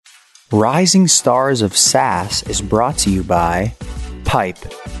Rising Stars of SaaS is brought to you by Pipe.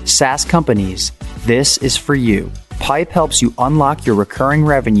 SaaS companies, this is for you. Pipe helps you unlock your recurring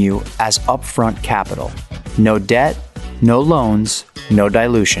revenue as upfront capital. No debt, no loans, no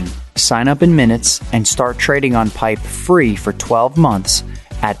dilution. Sign up in minutes and start trading on Pipe free for 12 months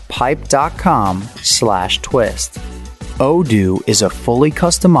at pipe.com/twist. Odoo is a fully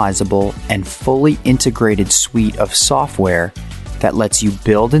customizable and fully integrated suite of software that lets you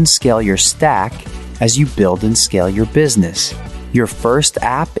build and scale your stack as you build and scale your business. Your first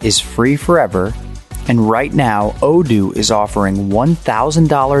app is free forever, and right now, Odoo is offering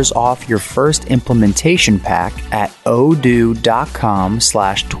 $1,000 off your first implementation pack at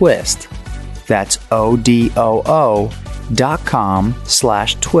odoo.com/twist. That's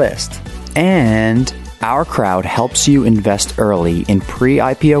odoo.com/twist. And Our Crowd helps you invest early in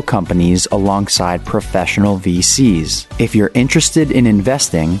pre-IPO companies alongside professional VCs. If you're interested in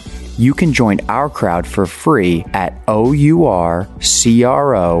investing, you can join Our Crowd for free at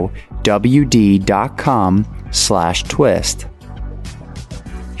ourcrowd.com/twist.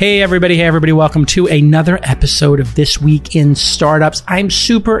 Hey everybody, welcome to another episode of This Week in Startups. I'm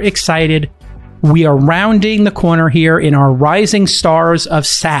super excited. We are rounding the corner here in our Rising Stars of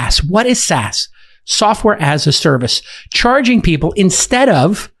SaaS. What is SaaS? Software as a service. Charging people instead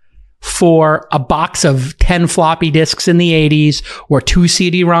of for a box of 10 floppy disks in the 80s or 2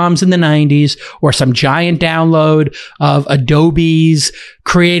 CD-ROMs in the 90s or some giant download of Adobe's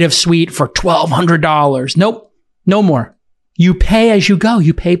Creative Suite for $1,200. Nope, no more. You pay as you go.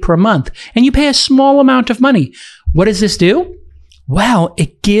 You pay per month and you pay a small amount of money. What does this do? Well,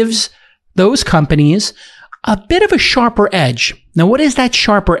 it gives those companies a bit of a sharper edge. Now, what is that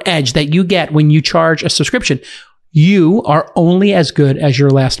sharper edge that you get when you charge a subscription? You are only as good as your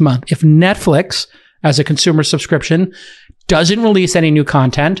last month. If Netflix, as a consumer subscription, doesn't release any new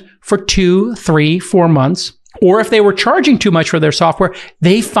content for 2, 3, 4 months, or if they were charging too much for their software,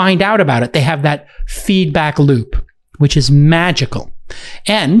 they find out about it. They have that feedback loop, which is magical.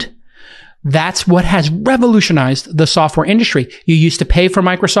 And that's what has revolutionized the software industry. You used to pay for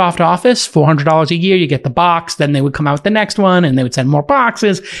Microsoft Office, $400 a year. You get the box. Then they would come out with the next one and they would send more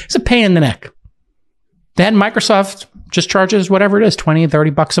boxes. It's a pain in the neck. Then Microsoft just charges whatever it is, $20,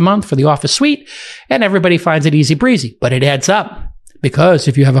 $30 a month for the Office suite. And everybody finds it easy breezy, but it adds up because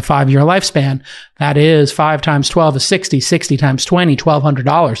if you have a 5-year lifespan, that is 5 times 12 is 60, 60 times 20,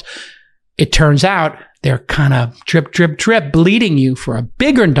 $1,200. It turns out they're kind of drip, bleeding you for a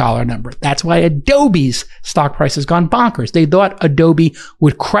bigger dollar number. That's why Adobe's stock price has gone bonkers. They thought Adobe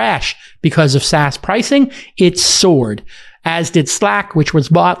would crash because of SaaS pricing. It soared, as did Slack, which was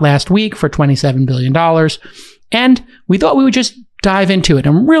bought last week for $27 billion. And we thought we would just dive into it.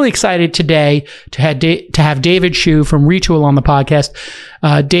 I'm really excited today to have David Hsu from Retool on the podcast.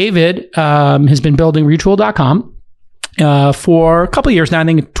 David has been building Retool.com for a couple of years now. I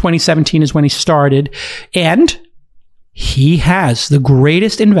think 2017 is when he started. And he has the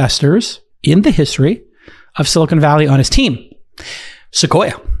greatest investors in the history of Silicon Valley on his team.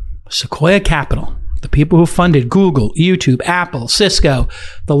 Sequoia Capital, the people who funded Google, YouTube, Apple, Cisco,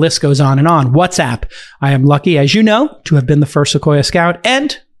 the list goes on and on. WhatsApp. I am lucky, as you know, to have been the first Sequoia Scout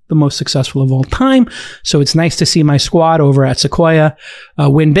and the most successful of all time. So it's nice to see my squad over at Sequoia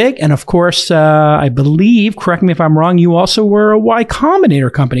win big. And of course, I believe, correct me if I'm wrong, you also were a Y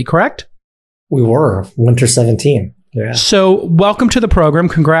Combinator company, correct? We were. Winter 17. Yeah. So welcome to the program.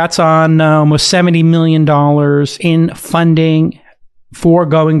 Congrats on almost $70 million in funding for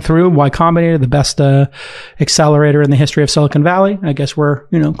going through Y Combinator, the best accelerator in the history of Silicon Valley. I guess we're,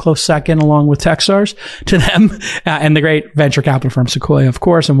 close second along with Techstars to them and the great venture capital firm Sequoia, of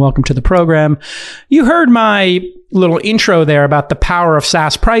course, and welcome to the program. You heard my little intro there about the power of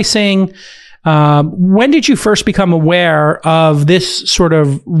SaaS pricing. When did you first become aware of this sort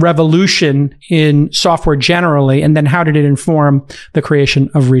of revolution in software generally, and then how did it inform the creation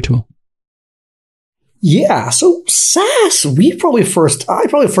of Retool? Yeah, so SaaS, I probably first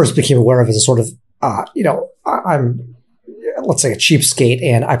became aware of as a sort of, I'm, let's say, a cheapskate,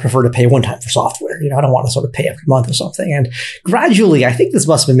 and I prefer to pay one time for software. I don't want to sort of pay every month or something. And gradually, I think this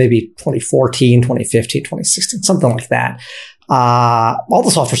must have been maybe 2014, 2015, 2016, something like that. All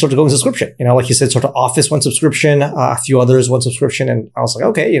the software started going subscription. Like you said, sort of Office one subscription, a few others one subscription, and I was like,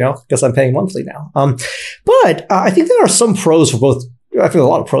 okay, guess I'm paying monthly now. But I think there are some pros for both. I think a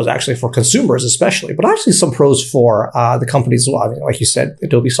lot of pros actually for consumers, especially, but actually some pros for the companies as well. I mean, like you said,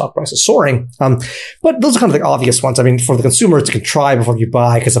 Adobe stock price is soaring. But those are kind of the obvious ones. I mean, for the consumer, you can try before you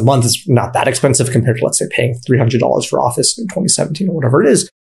buy because a month is not that expensive compared to, let's say, paying $300 for Office in 2017 or whatever it is.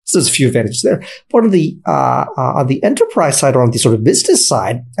 So there's a few advantages there. But on the enterprise side or on the sort of business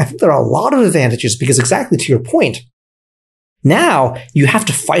side, I think there are a lot of advantages because exactly to your point, now you have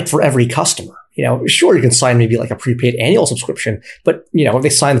to fight for every customer. Sure, you can sign maybe like a prepaid annual subscription, but if they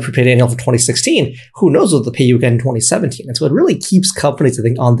sign the prepaid annual for 2016, who knows what they'll pay you again in 2017. And so it really keeps companies, I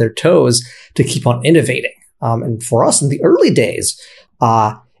think, on their toes to keep on innovating. And for us in the early days,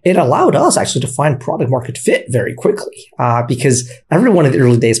 it allowed us actually to find product market fit very quickly, because everyone in the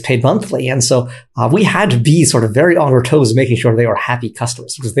early days paid monthly. And so we had to be sort of very on our toes making sure they were happy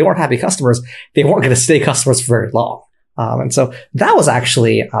customers, because if they weren't happy customers, they weren't going to stay customers for very long. And so that was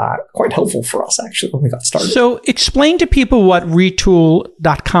actually quite helpful for us, actually, when we got started. So explain to people what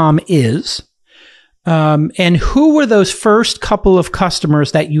Retool.com is, and who were those first couple of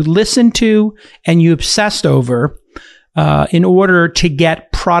customers that you listened to and you obsessed over in order to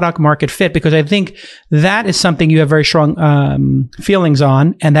get product market fit? Because I think that is something you have very strong feelings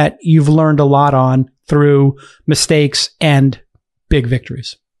on and that you've learned a lot on through mistakes and big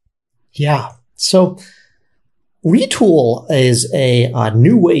victories. Yeah. So Retool is a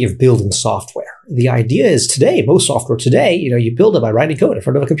new way of building software. The idea is today, most software today, you build it by writing code in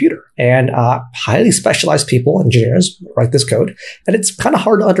front of a computer, and highly specialized people, engineers, write this code, and it's kind of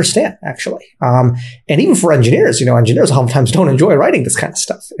hard to understand, actually. And even for engineers, engineers sometimes don't enjoy writing this kind of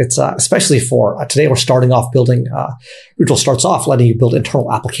stuff. It's especially for today, we're starting off building. Retool starts off letting you build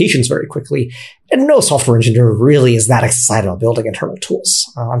internal applications very quickly. And no software engineer really is that excited about building internal tools.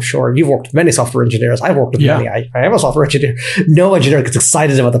 I'm sure you've worked with many software engineers. I've worked with many. I am a software engineer. No engineer gets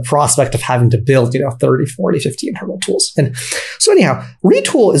excited about the prospect of having to build, 30, 40, 50 internal tools. And so anyhow,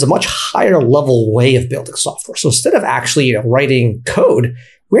 Retool is a much higher level way of building software. So instead of actually, writing code,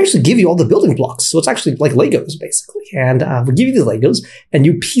 we actually give you all the building blocks. So it's actually like Legos, basically. And we give you the Legos and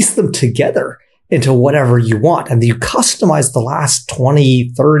you piece them together into whatever you want. And you customize the last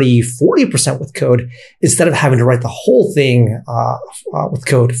 20, 30, 40% with code instead of having to write the whole thing with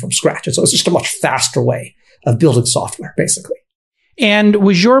code from scratch. And so it's just a much faster way of building software, basically. And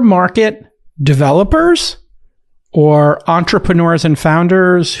was your market developers or entrepreneurs and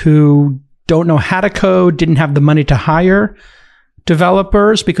founders who don't know how to code, didn't have the money to hire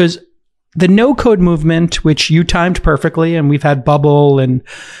developers? Because the no-code movement, which you timed perfectly, and we've had Bubble and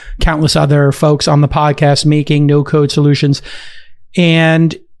countless other folks on the podcast making no-code solutions.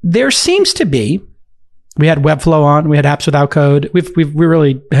 And there seems to be, we had Webflow on, we had Apps Without Code. We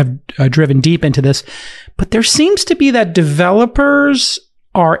really have driven deep into this. But there seems to be that developers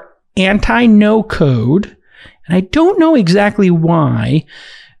are anti-no-code. And I don't know exactly why.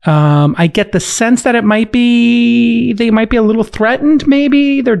 I get the sense that they might be a little threatened.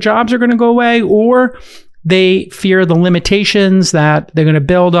 Maybe their jobs are going to go away, or they fear the limitations that they're going to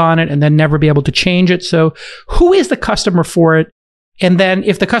build on it and then never be able to change it. So who is the customer for it? And then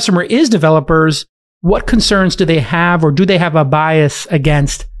if the customer is developers, what concerns do they have, or do they have a bias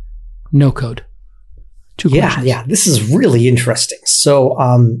against no code? Two questions. Yeah, this is really interesting. So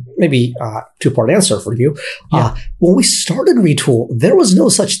maybe two-part answer for you. Yeah. When we started Retool, there was no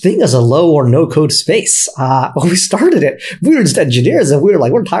such thing as a low or no-code space. When we started it, we were just engineers, and we were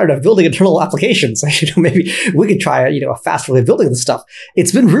like, we're tired of building internal applications. Maybe we could try a faster way of building this stuff.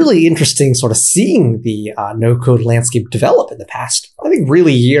 It's been really interesting sort of seeing the no-code landscape develop in the past, I think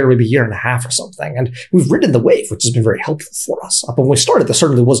really maybe year and a half or something. And we've ridden the wave, which has been very helpful for us. But when we started, there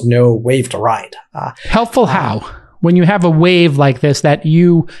certainly was no wave to ride. Helpful how? When you have a wave like this that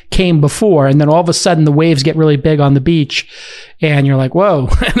you came before, and then all of a sudden the waves get really big on the beach, and you're like, whoa,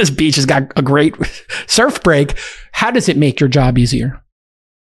 this beach has got a great surf break. How does it make your job easier?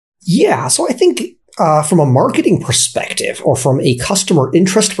 Yeah, so I think from a marketing perspective or from a customer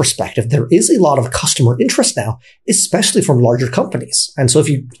interest perspective, there is a lot of customer interest now, especially from larger companies. And so if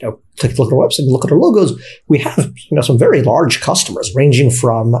you take a look at our website and look at our logos, we have some very large customers ranging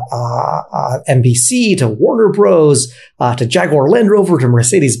from NBC to Warner Bros. To Jaguar Land Rover to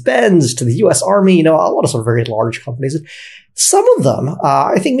Mercedes-Benz to the U.S. Army, a lot of sort of very large companies. Some of them,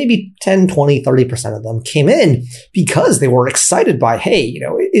 I think maybe 10, 20, 30% of them came in because they were excited by, hey,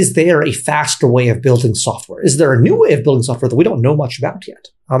 is there a faster way of building software? Is there a new way of building software that we don't know much about yet?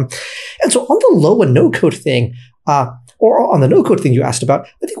 And so on the low and no code thing, or on the no code thing you asked about,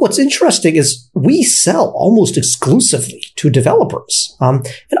 I think what's interesting is we sell almost exclusively to developers. And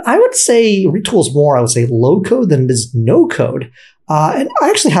I would say Retool is more, low code than it is no code. And I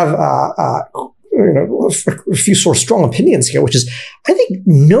actually have, a few sort of strong opinions here, which is I think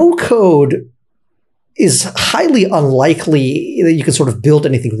no code is highly unlikely that you can sort of build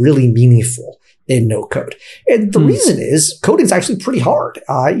anything really meaningful in no code. And the reason is coding is actually pretty hard.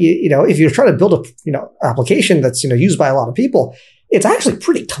 If you're trying to build a application that's used by a lot of people, it's actually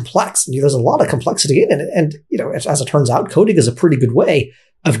pretty complex. There's a lot of complexity in it. And, as it turns out, coding is a pretty good way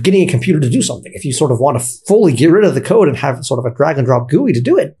of getting a computer to do something. If you sort of want to fully get rid of the code and have sort of a drag and drop GUI to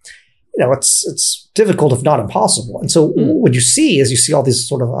do it, it's difficult, if not impossible. And so what you see all these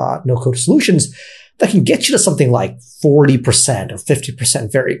sort of no-code solutions that can get you to something like 40% or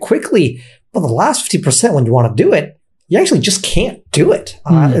 50% very quickly. But the last 50%, when you want to do it, you actually just can't do it.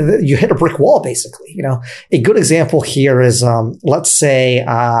 You hit a brick wall, basically. A good example here is, let's say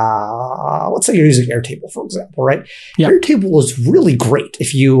you're using Airtable, for example, right? Yeah. Airtable is really great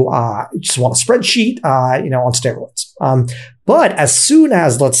if you just want a spreadsheet, on steroids. But as soon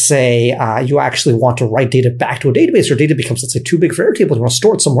as, let's say, you actually want to write data back to a database, or data becomes, let's say, too big for Airtable, you want to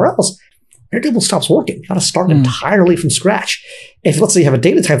store it somewhere else, Airtable stops working. You got to start entirely from scratch. If, let's say, you have a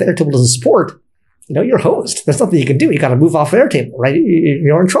data type that Airtable doesn't support, you're hosed. There's nothing you can do. You got to move off Airtable, right?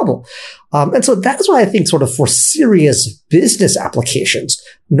 You're in trouble. And so that's why I think sort of for serious business applications,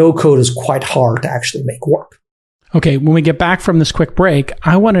 no code is quite hard to actually make work. Okay. When we get back from this quick break,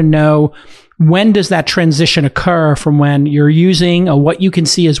 I want to know, when does that transition occur from when you're using a what you can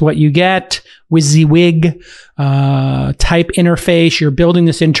see is what you get, WYSIWYG type interface, you're building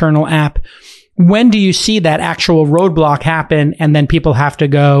this internal app. When do you see that actual roadblock happen, and then people have to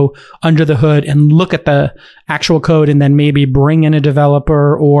go under the hood and look at the actual code and then maybe bring in a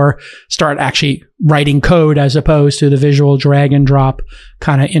developer or start actually writing code as opposed to the visual drag and drop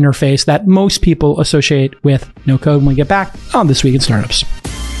kind of interface that most people associate with no code? When we get back on This Week in Startups.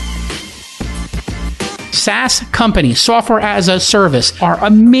 SaaS companies, software as a service, are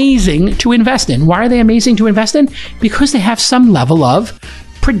amazing to invest in. Why are they amazing to invest in? Because they have some level of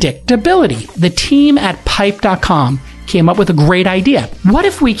predictability. The team at Pipe.com came up with a great idea. What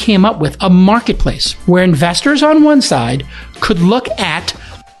if we came up with a marketplace where investors on one side could look at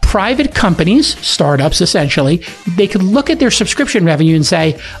private companies, startups essentially, they could look at their subscription revenue and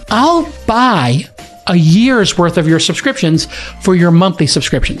say, I'll buy a year's worth of your subscriptions for your monthly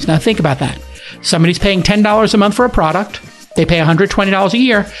subscriptions. Now think about that. Somebody's paying $10 a month for a product. They pay $120 a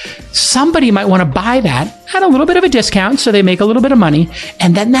year. Somebody might want to buy that at a little bit of a discount so they make a little bit of money.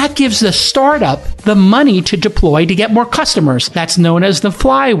 And then that gives the startup the money to deploy to get more customers. That's known as the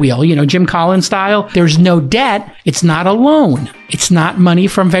flywheel, Jim Collins style. There's no debt. It's not a loan. It's not money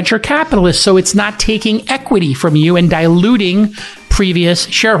from venture capitalists. So it's not taking equity from you and diluting previous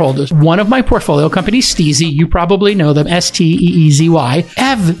shareholders. One of my portfolio companies, Steezy, you probably know them, Steezy.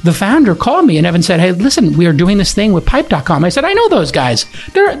 Ev, the founder, called me and Evan said, hey, listen, we are doing this thing with Pipe.com. I said, I know those guys.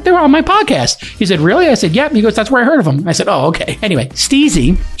 They're on my podcast. He said, really? I said, yeah. He goes, that's where I heard of them. I said, oh, okay. Anyway,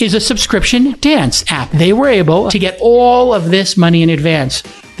 Steezy is a subscription dance app. They were able to get all of this money in advance.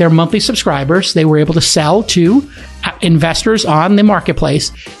 Their monthly subscribers, they were able to sell to investors on the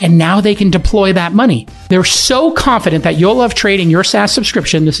marketplace, and now they can deploy that money. They're so confident that you'll love trading your SaaS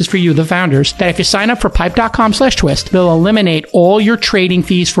subscription, this is for you, the founders, that if you sign up for Pipe.com/twist, they'll eliminate all your trading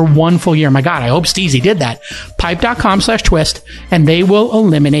fees for 1 full year. My God, I hope Steezy did that. Pipe.com/twist, and they will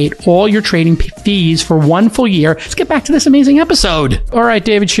eliminate all your trading fees for 1 full year. Let's get back to this amazing episode. All right,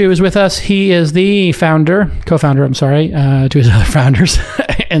 David Shu is with us. He is the co-founder, to his other founders,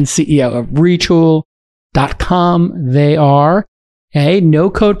 and CEO of Retool.com. They are a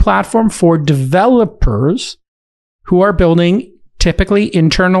no-code platform for developers who are building typically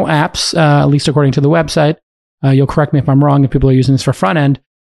internal apps, at least according to the website. You'll correct me if I'm wrong if people are using this for front-end,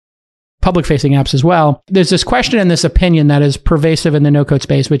 public-facing apps as well. There's this question and this opinion that is pervasive in the no-code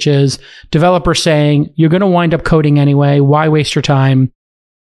space, which is developers saying, you're going to wind up coding anyway. Why waste your time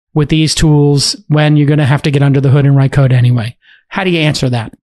with these tools when you're going to have to get under the hood and write code anyway? How do you answer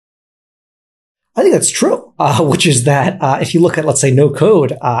that? I think that's true, which is that if you look at, let's say, no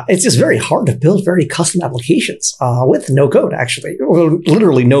code, it's just very hard to build very custom applications with no code, actually, or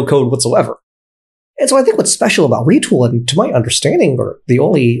literally no code whatsoever. And so I think what's special about Retool, and to my understanding, we're the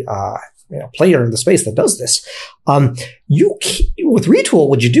only player in the space that does this. With Retool,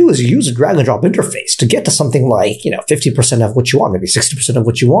 what you do is you use a drag and drop interface to get to something like 50% of what you want, maybe 60% of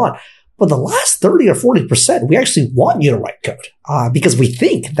what you want. But the last 30 or 40%, we actually want you to write code because we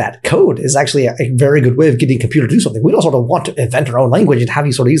think that code is actually a very good way of getting a computer to do something. We don't sort of want to invent our own language and have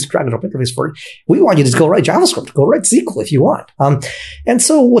you sort of use drag and drop interface for it. We want you to just go write JavaScript, go write SQL if you want. And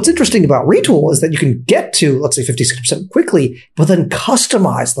so what's interesting about Retool is that you can get to, let's say, 50, 60% quickly, but then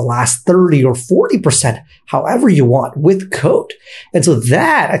customize the last 30 or 40% however you want with code. And so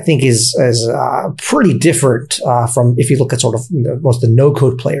that, I think, is pretty different from if you look at sort of most of the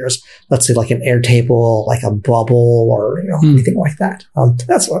no-code players, let's say like an Airtable, like a Bubble, or anything like that.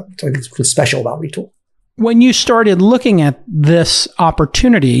 That's what I think is special about Retool. When you started looking at this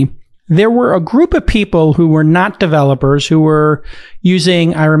opportunity, there were a group of people who were not developers who were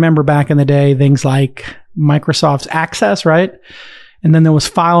using, I remember back in the day, things like Microsoft's Access, right? And then there was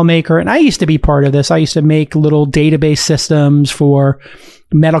FileMaker. And I used to be part of this. I used to make little database systems for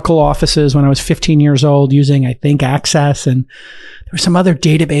medical offices when I was 15 years old using, I think, Access. And there were some other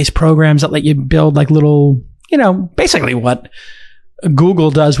database programs that let you build like little, basically what Google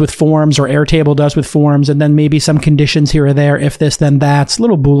does with forms or Airtable does with forms. And then maybe some conditions here or there, if this, then that's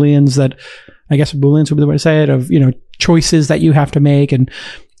little Booleans that, I guess Booleans would be the way to say it, of, choices that you have to make. And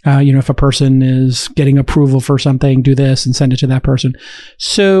if a person is getting approval for something, do this and send it to that person.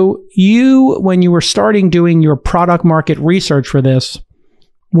 So when you were starting doing your product market research for this,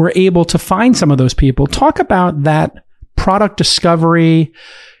 were able to find some of those people. Talk about that product discovery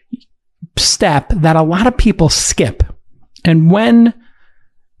step that a lot of people skip. And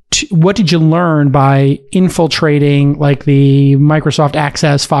what did you learn by infiltrating like the Microsoft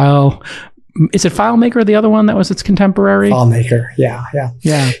Access file? Is it FileMaker, the other one that was its contemporary? FileMaker, yeah.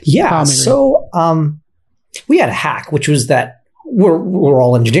 FileMaker. So we had a hack, which was that we're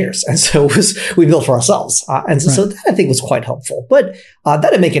all engineers, and so we built for ourselves, and so that I think was quite helpful. But that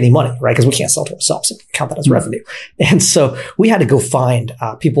didn't make any money, right? Because we can't sell to ourselves and count that as revenue. And so we had to go find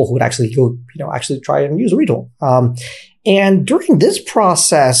people who would actually actually try and use a retool. And during this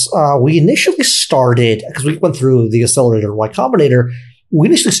process, we initially started, because we went through the accelerator Y Combinator. We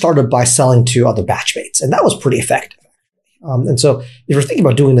initially started by selling to other batchmates, and that was pretty effective. And so if you're thinking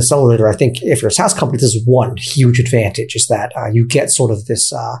about doing an accelerator, I think if you're a SaaS company, this is one huge advantage, is that you get sort of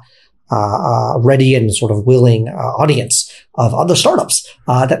this ready and sort of willing audience of other startups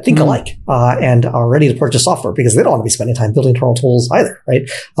that think alike and are ready to purchase software because they don't want to be spending time building internal tools either, right?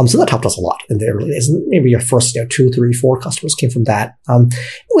 So that helped us a lot in the early days. And maybe our first 2, 3, 4 customers came from that.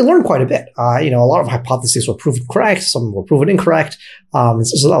 We learned quite a bit. A lot of hypotheses were proven correct, some were proven incorrect.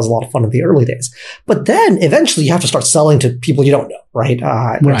 So that was a lot of fun in the early days. But then eventually you have to start selling to people you don't know, right?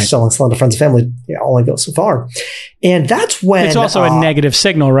 Selling to friends and family only goes so far. And that's when it's also a negative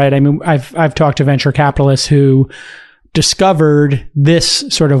signal, right? I mean, I've talked to venture capitalists who discovered this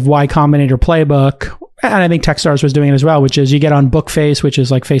sort of Y Combinator playbook, and I think Techstars was doing it as well, which is you get on Bookface, which is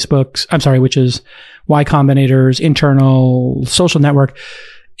like which is Y Combinator's internal social network.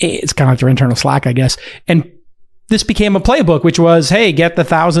 It's kind of like their internal Slack, I guess. And this became a playbook, which was, hey, get the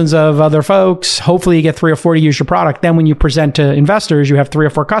thousands of other folks. Hopefully you get 3 or 4 to use your product. Then when you present to investors, you have 3 or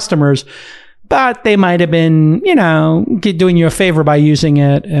 4 customers, but they might have been, doing you a favor by using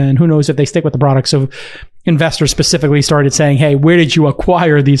it. And who knows if they stick with the product. So investors specifically started saying, hey, where did you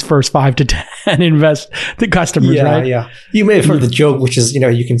acquire these first 5 to 10 the customers, right? Yeah. You may have heard the joke, which is,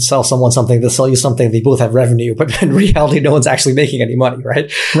 you can sell someone something, they'll sell you something, they both have revenue, but in reality, no one's actually making any money,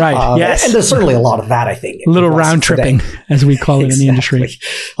 right? Right, yes. And there's certainly a lot of that, I think. A little round tripping, as we call it in the industry.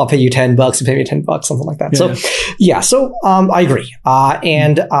 I'll pay you $10, you pay me $10, something like that. So I agree.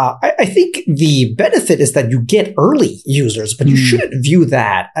 And I think the benefit is that you get early users, but you shouldn't view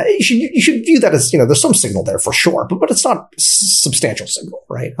that. You should view that as, there's some signal there for sure, but it's not substantial signal,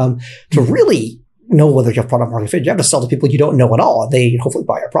 right? To really know whether you have product market fit, you have to sell to people you don't know at all, and they hopefully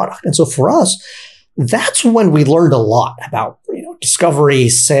buy your product. And so for us, that's when we learned a lot about discovery,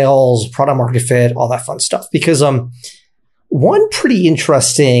 sales, product market fit, all that fun stuff. Because one pretty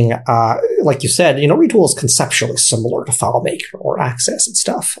interesting, like you said, Retool is conceptually similar to FileMaker or Access and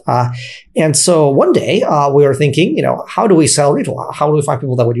stuff. And so one day we were thinking, how do we sell Retool? How do we find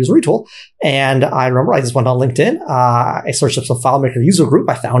people that would use Retool? And I remember I just went on LinkedIn. I searched up some FileMaker user group.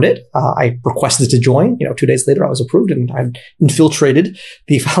 I found it. I requested to join. 2 days later, I was approved and I infiltrated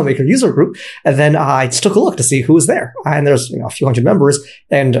the FileMaker user group. And then I just took a look to see who was there. And there's a few hundred members.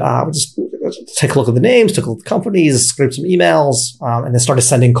 And just take a look at the names, took a look at the companies, scraped some emails, and then started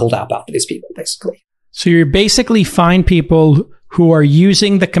sending cold outbound to these people, basically. So you basically find people who are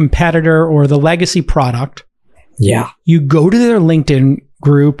using the competitor or the legacy product. Yeah. You go to their LinkedIn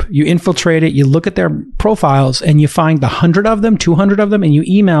group, you infiltrate it, you look at their profiles, and you find 100 of them, 200 of them, and you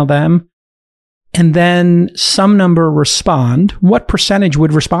email them. And then some number respond. What percentage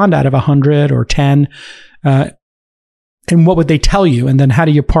would respond out of 100 or 10? And what would they tell you? And then how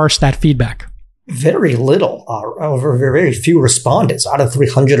do you parse that feedback? Very little, very few responded. So out of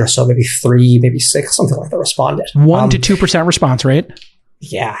 300 or so, maybe 3, maybe 6, something like that responded. 1 to 2% response rate.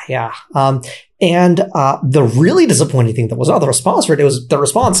 Yeah. And the really disappointing thing that was not the response rate, it was the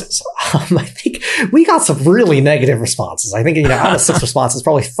responses. I think we got some really negative responses. I think, out of 6 responses,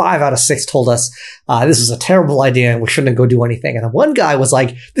 probably 5 out of 6 told us this is a terrible idea and we shouldn't go do anything. And then one guy was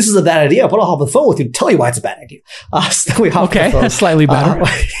like, this is a bad idea, but I'll hop on the phone with you to tell you why it's a bad idea. So we hopped on the phone. That's slightly better.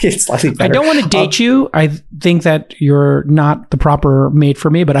 It's slightly better. I don't want to date you. I think that you're not the proper mate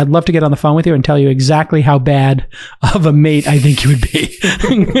for me, but I'd love to get on the phone with you and tell you exactly how bad of a mate I think you would be.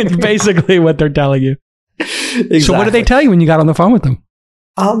 It's basically what they're telling you. Exactly. So what did they tell you when you got on the phone with them?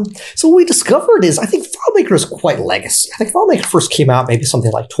 So what we discovered is I think FileMaker is quite legacy. I think FileMaker first came out maybe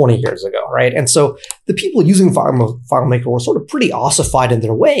something like 20 years ago, right? And so the people using FileMaker were sort of pretty ossified in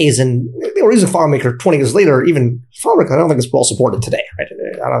their ways, and they were using FileMaker 20 years later. Even FileMaker, I don't think it's well supported today, right?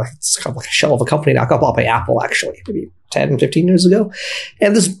 I don't think it's kind of like a shell of a company now. Got bought by Apple, actually, maybe 10, 15 years ago.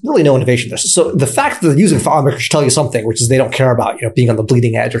 And there's really no innovation there. So the fact that they're using FileMaker should tell you something, which is they don't care about, being on the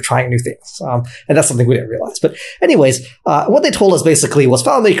bleeding edge or trying new things. And that's something we didn't realize. But anyways, what they told us basically was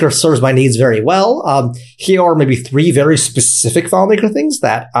FileMaker serves my needs very well. Here are maybe 3 very specific FileMaker things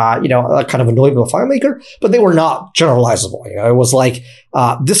that, kind of annoyed me with FileMaker, but they were not generalizable. It was like,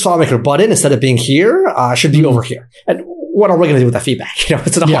 this FileMaker button, instead of being here, should be over here. And what are we going to do with that feedback?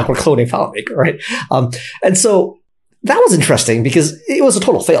 It's not like we're cloning FileMaker, right? And so that was interesting because it was a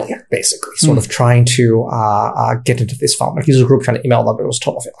total failure, basically, sort of trying to get into this FileMaker user group, trying to email them, but it was a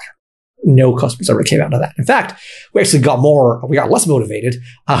total failure. No customers ever came out of that. In fact, we actually got less motivated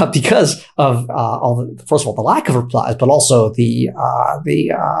because of first of all, the lack of replies, but also the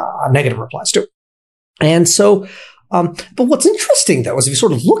negative replies too. And so, but what's interesting though is if you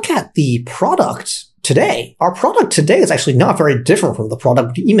sort of look at the product today, our product today is actually not very different from the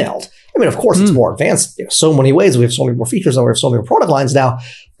product we emailed. I mean, of course, it's more advanced in so many ways. We have so many more features and we have so many product lines now,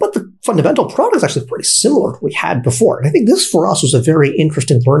 but the fundamental product is actually pretty similar to what we had before. And I think this for us was a very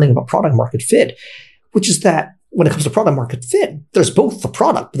interesting learning about product market fit, which is that when it comes to product market fit, there's both the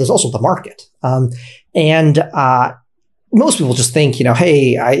product, but there's also the market. Most people just think,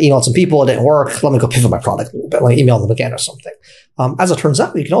 hey, I emailed some people, it didn't work. Let me go pivot my product a little bit, like email them again or something. As it turns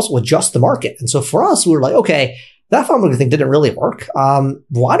out, you can also adjust the market. And so for us, we were like, okay, that FileMaker thing didn't really work.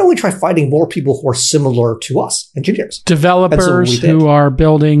 Why don't we try finding more people who are similar to us, engineers? Developers who are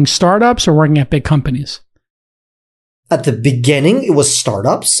building startups or working at big companies? At the beginning, it was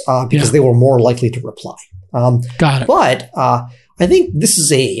startups because they were more likely to reply. Got it. But I think this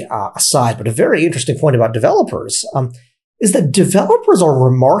is a aside, but a very interesting point about developers is that developers are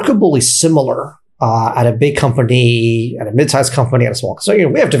remarkably similar at a big company, at a mid-sized company, at a small. So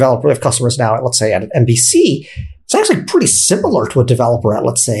we have customers now, let's say at NBC. It's actually pretty similar to a developer at,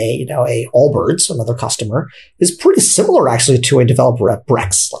 let's say, a Allbirds, another customer, is pretty similar actually to a developer at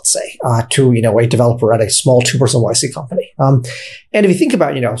Brex, let's say, to, a developer at a small 2-person YC company. And if you think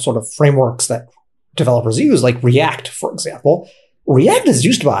about, sort of frameworks that developers use, like React, for example, React is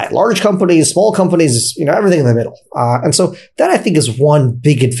used by large companies, small companies, everything in the middle. And so that I think is one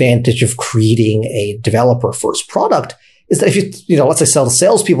big advantage of creating a developer first product is that if you, let's say sell to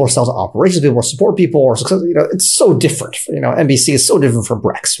salespeople or sell to operations people or support people or success, it's so different. NBC is so different from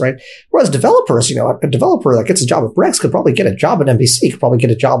Brex, right? Whereas developers, a developer that gets a job at Brex could probably get a job at NBC, could probably get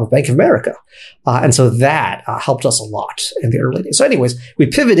a job at Bank of America. And so that helped us a lot in the early days. So anyways, we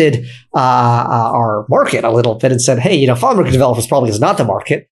pivoted our market a little bit and said, hey, FileMaker developers probably is not the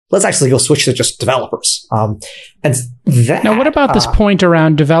market. Let's actually go switch to just developers. And that. Now, what about this point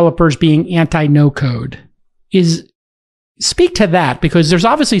around developers being anti-no-code? Speak to that, because there's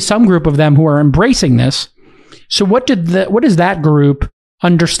obviously some group of them who are embracing this. So what does that group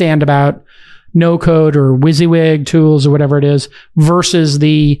understand about no-code or WYSIWYG tools or whatever it is versus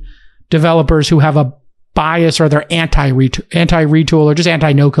the developers who have a bias or they're anti-retool or just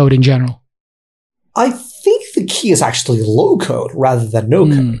anti-no-code in general? I think the key is actually low code rather than no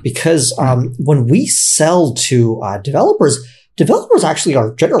code, because when we sell to developers actually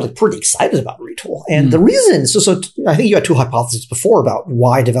are generally pretty excited about retool. And the reason, so I think you had 2 hypotheses before about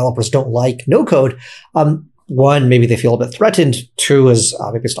why developers don't like no code. One, maybe they feel a bit threatened. 2 is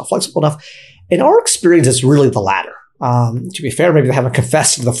maybe it's not flexible enough. In our experience, it's really the latter. To be fair, maybe they haven't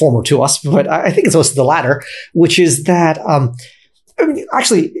confessed the former to us, but I think it's also the latter, which is that,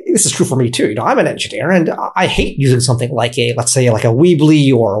 actually, this is true for me too. I'm an engineer and I hate using something like let's say like a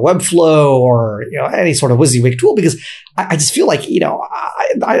Weebly or a Webflow or, any sort of WYSIWYG tool because I just feel like,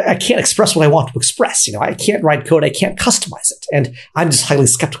 I can't express what I want to express. I can't write code. I can't customize it. And I'm just highly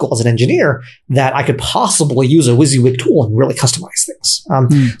skeptical as an engineer that I could possibly use a WYSIWYG tool and really customize things.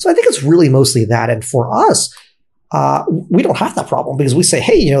 So I think it's really mostly that. And for us, we don't have that problem because we say,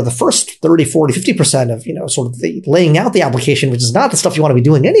 hey, the first 30, 40, 50% of, sort of the laying out the application, which is not the stuff you want to be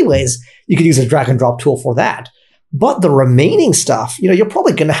doing anyways, you could use a drag and drop tool for that. But the remaining stuff, you're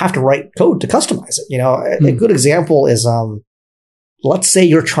probably going to have to write code to customize it. A good example is, let's say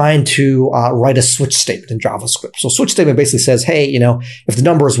you're trying to write a switch statement in JavaScript. So switch statement basically says, hey, if the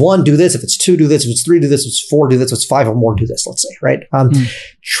number is 1, do this. If it's 2, do this. If it's 3, do this. If it's 4, do this. If it's 5 or more, do this, let's say, right?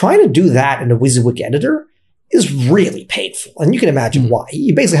 Trying to do that in a WYSIWYG editor is really painful. And you can imagine why.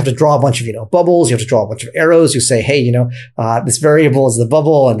 You basically have to draw a bunch of, bubbles. You have to draw a bunch of arrows. You say, hey, this variable is the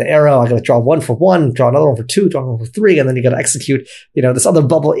bubble and the arrow. I got to draw one for 1, draw another one for 2, draw one for 3, and then you got to execute, this other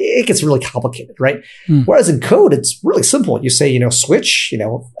bubble. It gets really complicated, right? Whereas in code, it's really simple. You say, switch,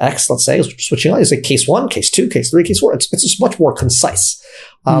 X, let's say, switching on. You say case 1, case 2, case 3, case 4. It's just much more concise.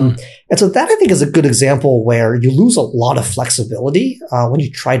 And so that I think is a good example where you lose a lot of flexibility when you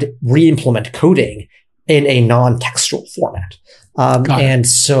try to re-implement coding in a non-textual format. And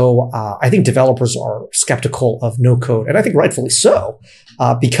so I think developers are skeptical of no code, and I think rightfully so,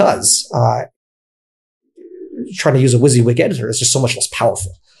 because trying to use a WYSIWYG editor is just so much less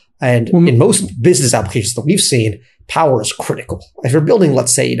powerful. And in most business applications that we've seen, power is critical. If you're building,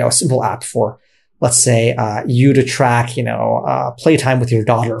 let's say, a simple app for, let's say, you to track, playtime with your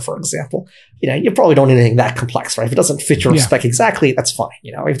daughter, for example, you probably don't need anything that complex, right? If it doesn't fit your spec exactly, that's fine.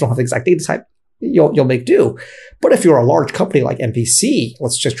 If you don't have the exact data type, you'll make do. But if you're a large company like NBC,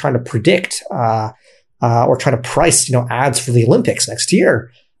 let's just try to predict or try to price, ads for the Olympics next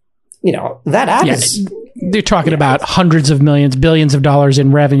year, that ad is... They're talking about hundreds of millions, billions of dollars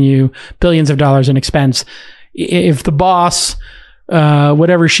in revenue, billions of dollars in expense. If the boss,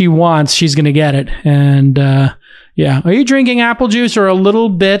 whatever she wants, she's going to get it. And are you drinking apple juice or a little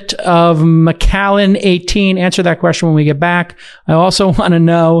bit of Macallan 18? Answer that question when we get back. I also want to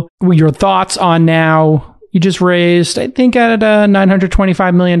know your thoughts on now. You just raised, I think, at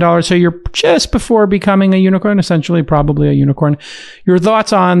 $925 million. So you're just before becoming a unicorn, essentially, probably a unicorn. Your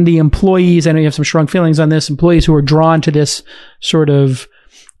thoughts on the employees. I know you have some strong feelings on this. Employees who are drawn to this sort of,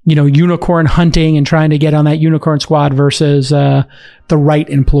 unicorn hunting and trying to get on that unicorn squad versus the right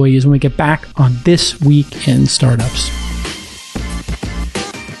employees when we get back on This Week in Startups.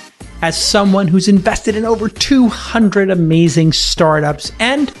 As someone who's invested in over 200 amazing startups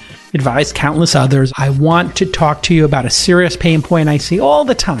and advised countless others, I want to talk to you about a serious pain point I see all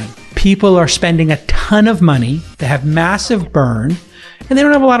the time. People are spending a ton of money, they have massive burn, and they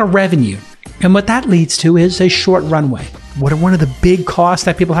don't have a lot of revenue. And what that leads to is a short runway. What are one of the big costs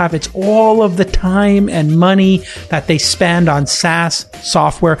that people have? It's all of the time and money that they spend on SaaS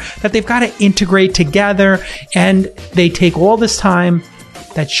software that they've got to integrate together. And they take all this time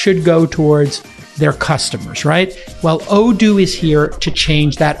that should go towards their customers, right? Well, Odoo is here to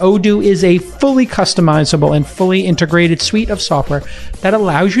change that. Odoo is a fully customizable and fully integrated suite of software that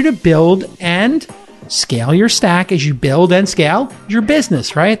allows you to build and scale your stack as you build and scale your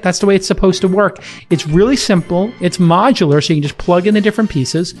business, right? That's the way it's supposed to work. It's really simple. It's modular, so you can just plug in the different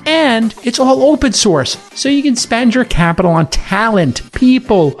pieces, and it's all open source. So you can spend your capital on talent,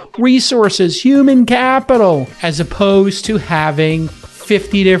 people, resources, human capital, as opposed to having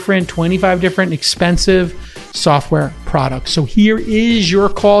 50 different, 25 different expensive software products. So here is your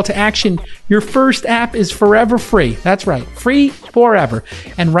call to action. Your first app is forever free. That's right. Free forever.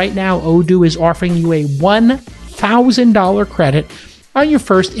 And right now, Odoo is offering you a $1,000 credit on your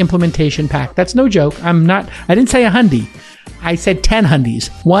first implementation pack. That's no joke. I didn't say a hundy. I said 10 hundies.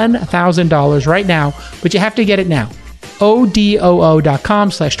 $1,000 right now, but you have to get it now.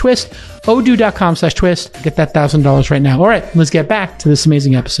 odoo.com/twist. odoo.com/twist. Get that $1,000 right now. All right, let's get back to this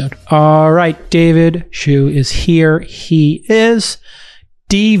amazing episode. All right, David Shu is here. He is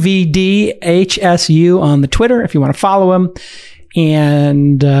DVDHSU on the Twitter if you want to follow him.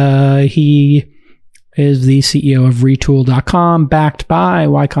 And he is the CEO of Retool.com, backed by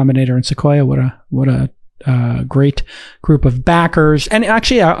Y Combinator and Sequoia. What a great group of backers. And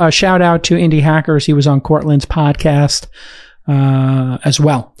actually, a shout out to Indie Hackers. He was on Cortland's podcast as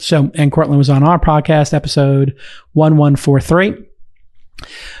well. And Cortland was on our podcast, episode 1143.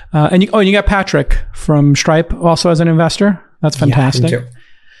 And you got Patrick from Stripe also as an investor. That's fantastic. Yeah, me too.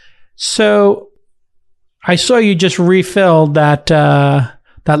 So I saw you just refilled that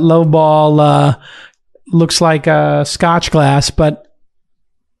lowball, looks like a Scotch glass, but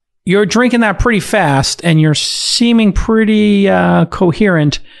you're drinking that pretty fast and you're seeming pretty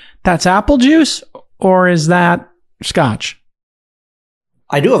coherent. That's apple juice or is that Scotch?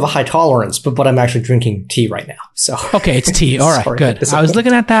 I do have a high tolerance, but I'm actually drinking tea right now. So okay, it's tea. All right, Sorry, good. I was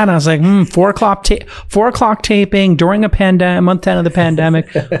looking at that and I was like, 4 o'clock taping during a month 10 of the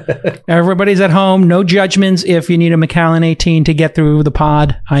pandemic. Everybody's at home. No judgments if you need a Macallan 18 to get through the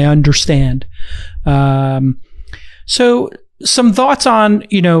pod. I understand. So some thoughts on,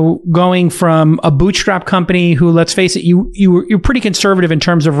 going from a bootstrap company who, let's face it, you're pretty conservative in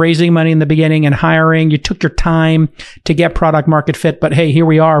terms of raising money in the beginning and hiring. You took your time to get product market fit, but hey, here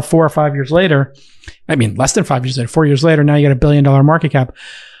we are 4 or 5 years later. I mean, less than 5 years later, 4 years later, now you got $1 billion market cap.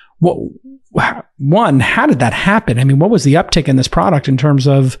 One, how did that happen? I mean, what was the uptick in this product in terms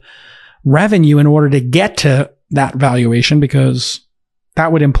of revenue in order to get to that valuation? Because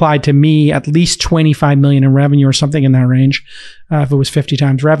that would imply to me at least 25 million in revenue or something in that range. If it was 50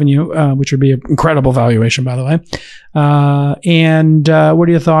 times revenue, which would be an incredible valuation, by the way. And what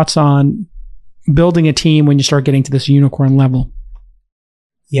are your thoughts on building a team when you start getting to this unicorn level?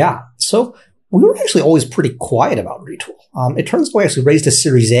 Yeah. So we were actually always pretty quiet about Retool. It turns out we actually raised a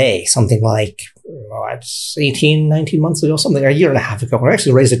Series A something like 18, 19 months ago, something, a year and a half ago. We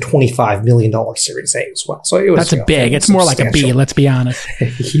actually raised a $25 million Series A as well. So it was that's big. It's more like a B, let's be honest.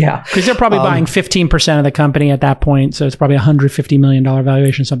 Yeah. Because they're probably buying 15% of the company at that point. So it's probably $150 million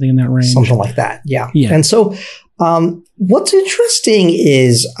valuation, something in that range. Something like that. Yeah. And so what's interesting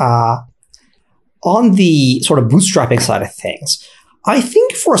is on the sort of bootstrapping side of things, I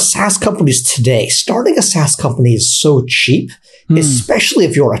think for SaaS companies today, starting a SaaS company is so cheap, especially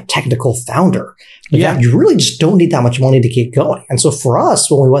if you're a technical founder. That you really just don't need that much money to get going. And so for us,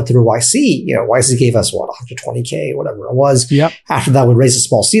 when we went through YC, YC gave us $120K, whatever it was. Yep. After that, we raised a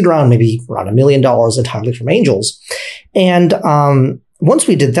small seed round, maybe around $1 million entirely from angels. And once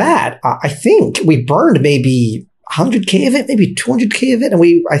we did that, I think we burned maybe 100K of it, maybe 200K of it.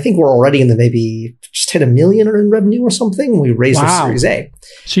 And I think we're already in the maybe just hit $1 million in revenue or something. We raised a Series A.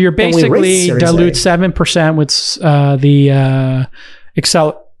 So you're basically dilute 7% with the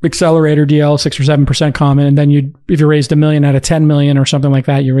accelerator deal, 6 or 7% common. And then if you raised $1 million out of 10 million or something like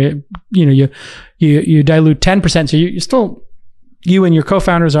that, you dilute 10%. So you still, you and your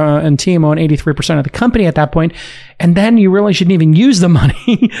co-founders and team own 83% of the company at that point. And then you really shouldn't even use the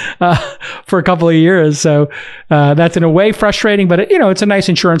money for a couple of years. So that's in a way frustrating, but it's a nice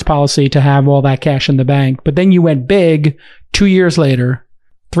insurance policy to have all that cash in the bank. But then you went big 2 years later,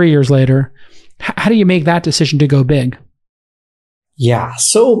 3 years later. How do you make that decision to go big? Yeah.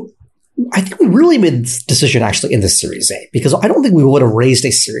 So I think we really made this decision actually in the Series A, because I don't think we would have raised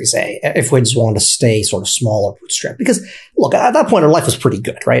a Series A if we just wanted to stay sort of small or bootstrap. Because look, at that point, our life was pretty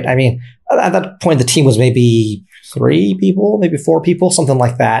good, right? I mean, at that point, the team was maybe 3 people, maybe 4 people, something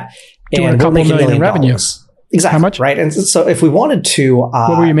like that. Doing a couple million in revenue. Exactly. How much? Right. And so if we wanted to,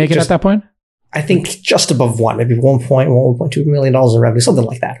 what were you making at that point? I think just above 1, maybe $1.2 million in revenue, something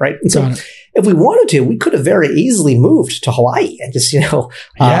like that, right? And so if we wanted to, we could have very easily moved to Hawaii and just,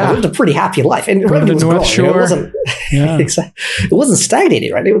 lived a pretty happy life. And revenue was growing. It wasn't, it wasn't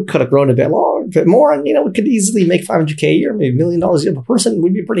stagnating, right? It could have grown a bit more, and, we could easily make $500K a year, maybe $1 million a year per person.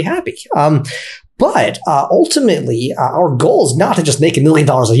 We'd be pretty happy. But ultimately, our goal is not to just make $1 million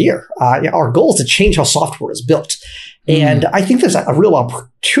a year. Our goal is to change how software is built. And I think there's a real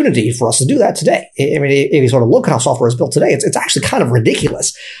opportunity for us to do that today. I mean, if you sort of look at how software is built today, it's actually kind of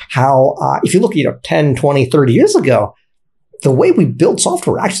ridiculous how, if you look, 10, 20, 30 years ago, the way we build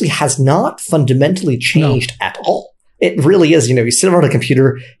software actually has not fundamentally changed at all. It really is, you sit around a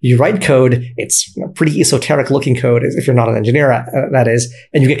computer, you write code, it's pretty esoteric looking code, if you're not an engineer, that is,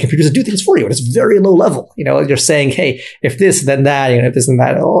 and you get computers to do things for you. And it's very low level. You're saying, hey, if this, then that, if this and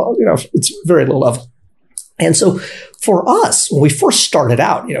that, it's very low level. And so for us, when we first started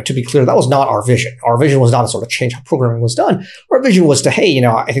out, to be clear, that was not our vision. Our vision was not to sort of change how programming was done. Our vision was to, hey,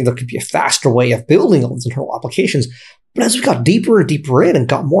 I think there could be a faster way of building all these internal applications. But as we got deeper and deeper in and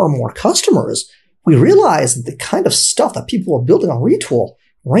got more and more customers, we realized that the kind of stuff that people were building on Retool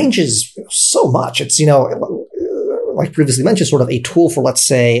ranges so much. It's, like previously mentioned, sort of a tool for, let's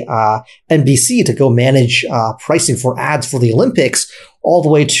say, NBC to go manage pricing for ads for the Olympics, all the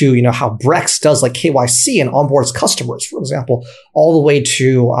way to, how Brex does like KYC and onboards customers, for example, all the way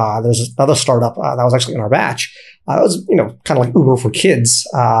to, there's another startup that was actually in our batch. It was, kind of like Uber for kids,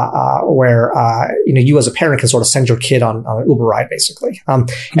 where, you as a parent can sort of send your kid on an Uber ride, basically. And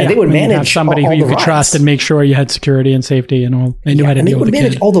they would manage somebody who you could trust and make sure you had security and safety and all. They knew how to deal with the kid. They would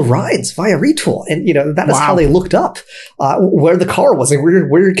manage all the rides via Retool. And, that is how they looked up where the car was and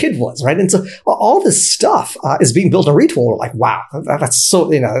where your kid was, right? And so all this stuff is being built on Retool. We're like, wow, that's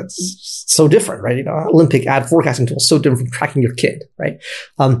so, it's so different, right? Olympic ad forecasting tool is so different from tracking your kid, right?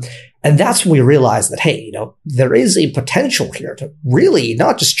 And that's when we realized that, hey, there is a potential here to really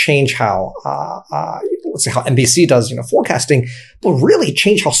not just change how, let's say how NBC does, forecasting, but really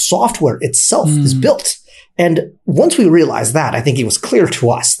change how software itself is built. And once we realized that, I think it was clear to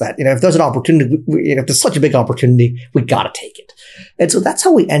us that, if there's an opportunity, if there's such a big opportunity, we got to take it. And so that's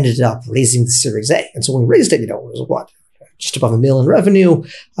how we ended up raising the Series A. And so when we raised it, it was what? Just above $1 million revenue,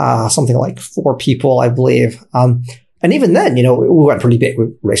 something like 4 people, I believe. And even then, we went pretty big. We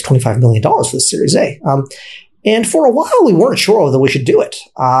raised $25 million for the Series A. And for a while, we weren't sure whether we should do it.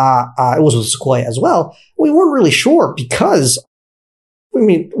 It was with Sequoia as well. We weren't really sure because,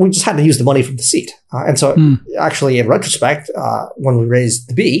 we just had to use the money from the seed. And so actually, in retrospect, when we raised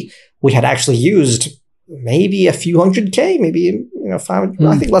the B, we had actually used maybe a few $100K, maybe,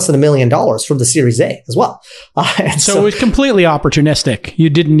 I think less than $1 million from the Series A as well. So it was completely opportunistic. You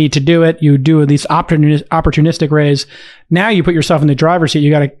didn't need to do it. You do these opportunistic raise. Now you put yourself in the driver's seat.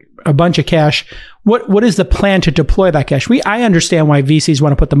 You got a bunch of cash. What is the plan to deploy that cash? I understand why VCs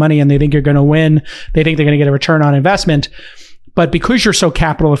want to put the money in. They think you're going to win. They think they're going to get a return on investment. But because you're so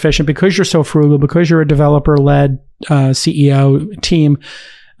capital efficient, because you're so frugal, because you're a developer-led CEO team,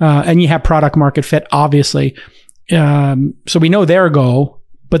 and you have product market fit, obviously. So we know their goal,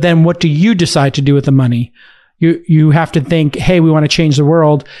 but then what do you decide to do with the money? You have to think, hey, we want to change the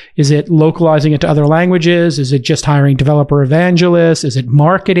world. Is it localizing it to other languages? Is it just hiring developer evangelists? Is it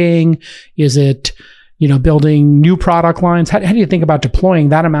marketing? Is it, building new product lines? How do you think about deploying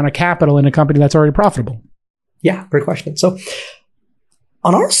that amount of capital in a company that's already profitable? Yeah, great question. So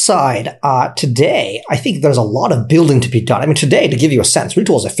on our side, today, I think there's a lot of building to be done. Today, to give you a sense,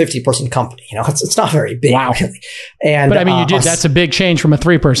 Retool is a 50-person company. It's not very big, really. But that's a big change from a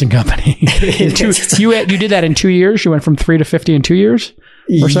 3-person company. You did that in 2 years? You went from 3 to 50 in 2 years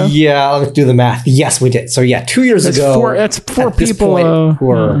or so? Yeah, let's do the math. Yes, we did. So 2 years ago. That's 4 people.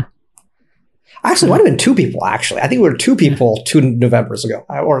 Actually, it might have been 2 people, actually. I think we were 2 people 2 Novembers ago.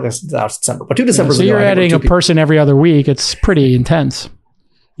 Or that was December. But 2 Decembers ago. So you're adding a person every other week. It's pretty intense.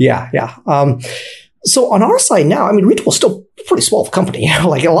 Yeah. So on our side now, Retool is still a pretty small company.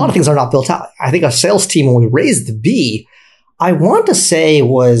 Like a lot of things are not built out. I think our sales team, when we raised the B, I want to say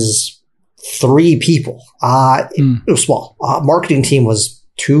was 3 people. It was small. Marketing team was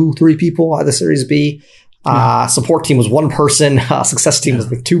 2-3 people at the Series B. Support team was 1 person. Success team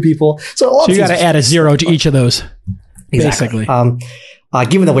was like 2 people. So you got to add a 0 to each of those. Exactly. Basically.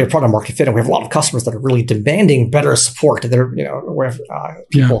 Given that we have product market fit and we have a lot of customers that are really demanding better support, we have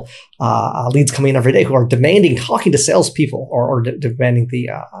people, leads coming in every day who are demanding talking to salespeople or demanding the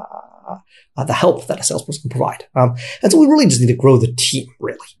help that a salesperson can provide. And so we really just need to grow the team,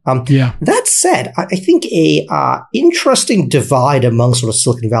 really. That said, I think a interesting divide among sort of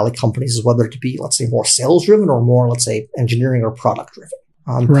Silicon Valley companies is whether to be, let's say, more sales driven or more, let's say, engineering or product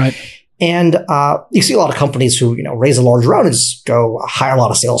driven. Right. And you see a lot of companies who, raise a large round and just go hire a lot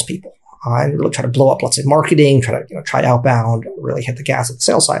of salespeople and really try to blow up, let's say, marketing, try outbound, really hit the gas at the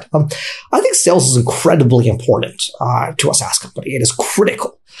sales side. I think sales is incredibly important to a SaaS company. It is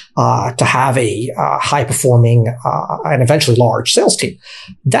critical to have a high performing and eventually large sales team.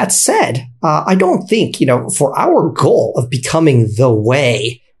 That said, I don't think, for our goal of becoming the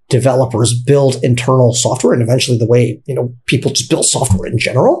way developers build internal software and eventually the way, people just build software in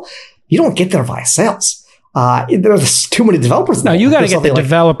general, you don't get there via sales. There's too many developers. No, you got to get the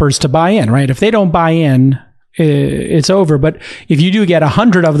developers to buy in, right? If they don't buy in, it's over. But if you do get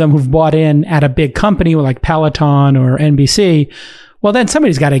 100 of them who've bought in at a big company like Peloton or NBC, well, then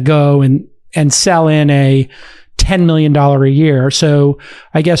somebody's got to go and sell in a $10 million a year. So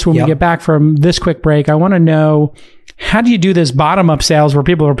I guess when we get back from this quick break, I want to know, how do you do this bottom-up sales where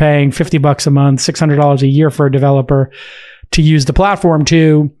people are paying $50 a month, $600 a year for a developer to use the platform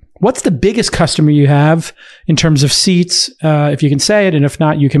to... What's the biggest customer you have in terms of seats? If you can say it, and if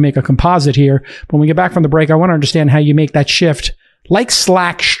not, you can make a composite here. When we get back from the break, I want to understand how you make that shift, like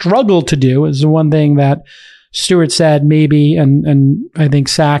Slack struggled to do. Is the one thing that Stuart said maybe, and I think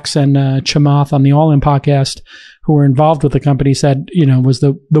Sachs and Chamath on the All In podcast, who were involved with the company, said, was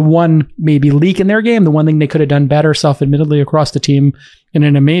the one maybe leak in their game, the one thing they could have done better, self-admittedly, across the team in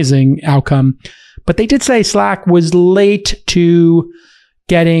an amazing outcome. But they did say Slack was late to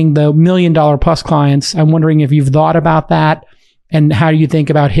getting the $1 million plus clients. I'm wondering if you've thought about that and how do you think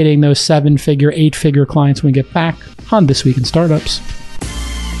about hitting those 7-figure, 8-figure clients when we get back on This Week in Startups.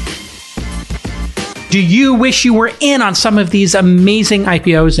 Do you wish you were in on some of these amazing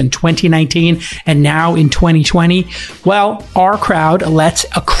IPOs in 2019 and now in 2020? Well, our crowd lets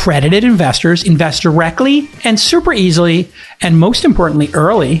accredited investors invest directly and super easily, and most importantly,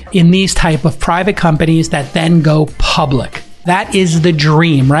 early in these type of private companies that then go public. That is the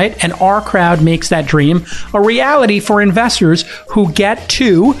dream, right? And our crowd makes that dream a reality for investors who get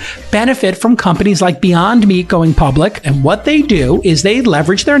to benefit from companies like Beyond Meat going public. And what they do is they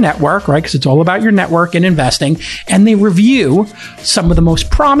leverage their network, right? Because it's all about your network and investing. And they review some of the most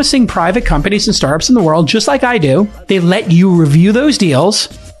promising private companies and startups in the world, just like I do. They let you review those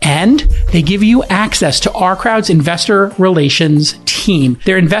deals. And they give you access to our crowd's investor relations team.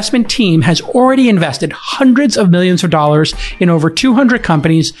 Their investment team has already invested hundreds of millions of dollars in over 200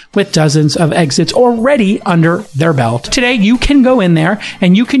 companies with dozens of exits already under their belt. Today, you can go in there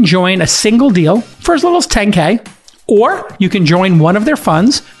and you can join a single deal for as little as $10K. Or you can join one of their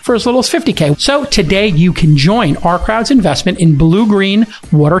funds for as little as $50K. So today you can join our crowd's investment in Blue Green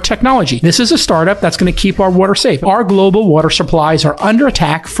Water Technology. This is a startup that's going to keep our water safe. Our global water supplies are under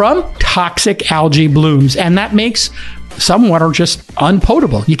attack from toxic algae blooms, and that makes some water just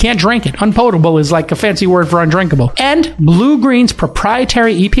unpotable. You can't drink it. Unpotable is like a fancy word for undrinkable. And Blue Green's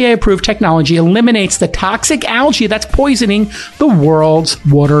proprietary EPA-approved technology eliminates the toxic algae that's poisoning the world's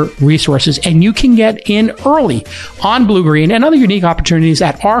water resources. And you can get in early on Blue Green and other unique opportunities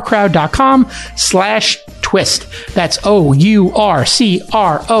at ourcrowd.com/twist. That's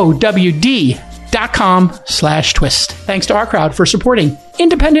OURCROWD.com/twist. Thanks to our crowd for supporting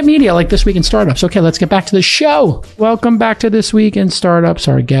independent media like This Week in Startups. Okay, let's get back to the show. Welcome back to This Week in Startups.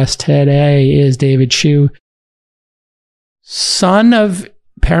 Our guest today is David Chu, son of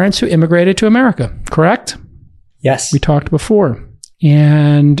parents who immigrated to America, correct? Yes. We talked before.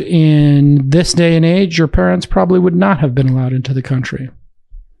 And in this day and age, your parents probably would not have been allowed into the country.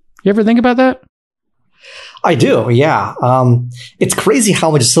 You ever think about that? I do, yeah. It's crazy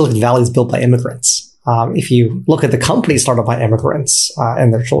how much Silicon Valley is built by immigrants. If you look at the companies started by immigrants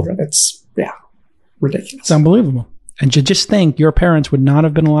and their children, it's, ridiculous. It's unbelievable. And to just think your parents would not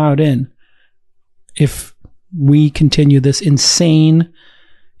have been allowed in if we continue this insane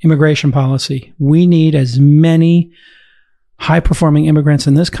immigration policy. We need as many high-performing immigrants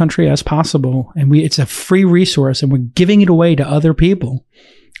in this country as possible. And it's a free resource, and we're giving it away to other people,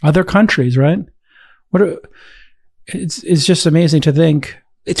 other countries, right? It's just amazing to think.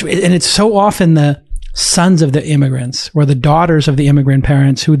 It's so often the sons of the immigrants or the daughters of the immigrant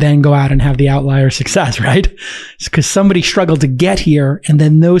parents who then go out and have the outlier success, right? It's because somebody struggled to get here, and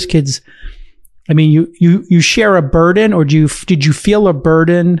then those kids. I mean, you share a burden, or did you feel a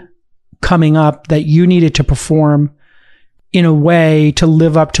burden coming up that you needed to perform in a way to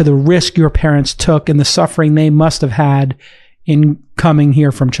live up to the risk your parents took and the suffering they must have had in coming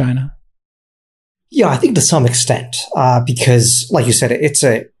here from China? Yeah, I think to some extent, because like you said,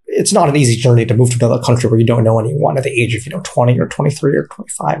 it's not an easy journey to move to another country where you don't know anyone at the age of 20 or 23 or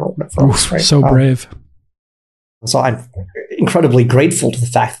 25 or whatever. Oof, right? So brave. So I'm incredibly grateful to the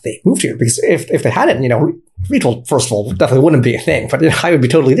fact that they moved here, because if they hadn't, retail, first of all, definitely wouldn't be a thing, but I would be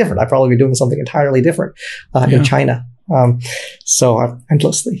totally different. I'd probably be doing something entirely different in China. So I'm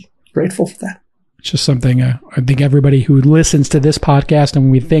endlessly grateful for that. It's just something I think everybody who listens to this podcast, and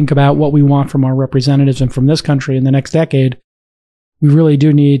when we think about what we want from our representatives and from this country in the next decade, we really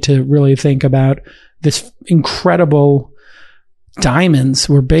do need to really think about this incredible diamonds.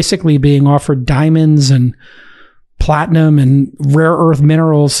 We're basically being offered diamonds and platinum and rare earth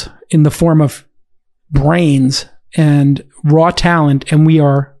minerals in the form of brains and raw talent, and we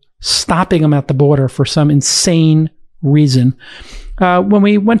are stopping them at the border for some insane reason. When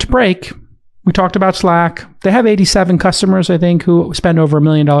we went to break, we talked about Slack. They have 87 customers, I think, who spend over $1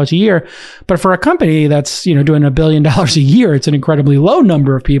 million a year. But for a company that's, doing $1 billion a year, it's an incredibly low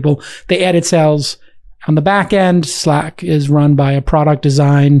number of people. They added sales on the back end. Slack is run by a product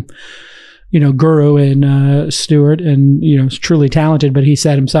design, guru in Stewart, and, is truly talented. But he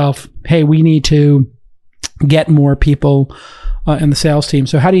said himself, hey, we need to get more people in the sales team.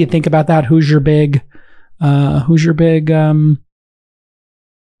 So how do you think about that? Who's your biggest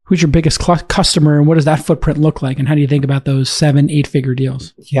customer, and what does that footprint look like? And how do you think about those 7-8-figure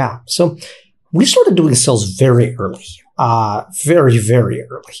deals? Yeah. So we started doing sales very early, very, very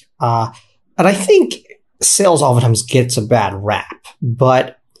early. And I think sales oftentimes gets a bad rap,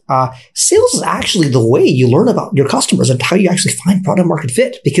 but sales is actually the way you learn about your customers and how you actually find product market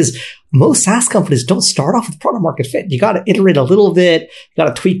fit, because most SaaS companies don't start off with product market fit. You got to iterate a little bit. You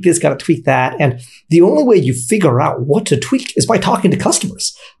got to tweak this, got to tweak that. And the only way you figure out what to tweak is by talking to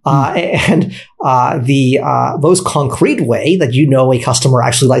customers. And the most concrete way that a customer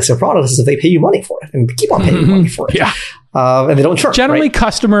actually likes their product is if they pay you money for it and keep on paying you money for it. Yeah. And they don't churn. Generally, right?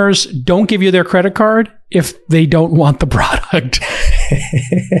 Customers don't give you their credit card if they don't want the product.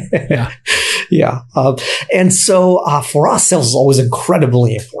 Yeah. And so for us, sales is always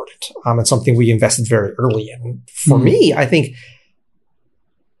incredibly important. It's something we invested very early in. For me, I think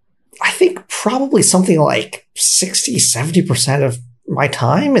probably something like 60, 70% of my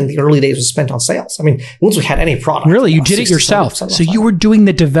time in the early days was spent on sales. I mean, once we had any product. Really? You did it yourself. So you were doing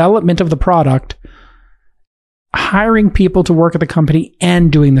the development of the product, hiring people to work at the company,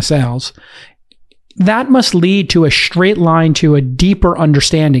 and doing the sales. That must lead to a straight line to a deeper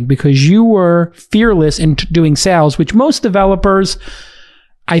understanding, because you were fearless in doing sales, which most developers,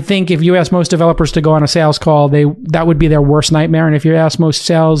 I think if you ask most developers to go on a sales call, that would be their worst nightmare. And if you ask most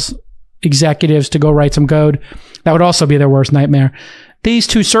sales executives to go write some code, that would also be their worst nightmare. These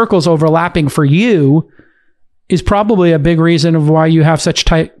two circles overlapping for you is probably a big reason of why you have such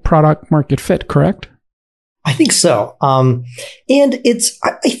tight product market fit, correct? I think so. And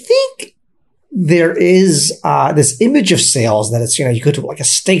I think there is this image of sales that it's, you go to like a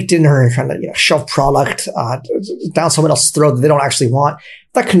steak dinner and trying to, shove product down someone else's throat that they don't actually want.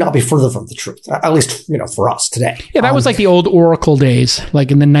 That could not be further from the truth, at least, for us today. Yeah, that was like the old Oracle days,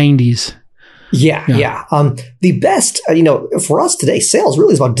 like in the 90s. Yeah. The best, for us today, sales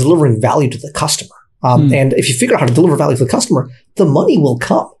really is about delivering value to the customer. And if you figure out how to deliver value to the customer, the money will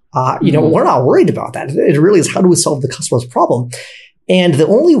come. We're not worried about that. It really is, how do we solve the customer's problem? And the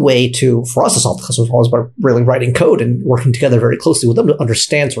only way for us to solve the customer's problem is by really writing code and working together very closely with them to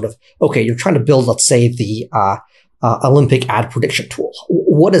understand sort of, okay, you're trying to build, let's say, the Olympic ad prediction tool.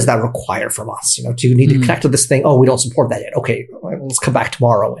 What does that require from us? Do you need to connect to this thing? Oh, we don't support that yet. Okay, let's come back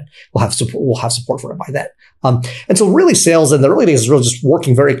tomorrow and we'll have support for it by then. And so really sales in the early days is really just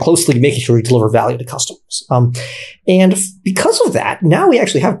working very closely, making sure we deliver value to customers. And because of that, now we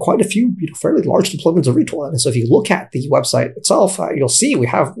actually have quite a few fairly large deployments of Retool. And so if you look at the website itself, you'll see we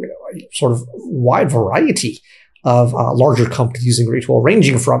have a sort of wide variety of larger companies using Retool,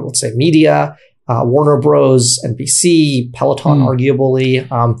 ranging from, let's say, media, Warner Bros, NBC, Peloton, arguably,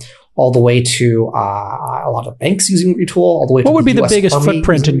 all the way to a lot of banks using Retool, all the way to what would be the biggest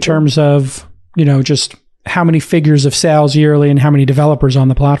footprint in terms of, just how many figures of sales yearly and how many developers on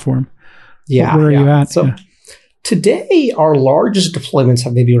the platform? Yeah. Where are you at? So today, our largest deployments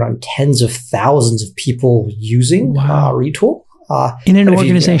have maybe around tens of thousands of people using Retool. In an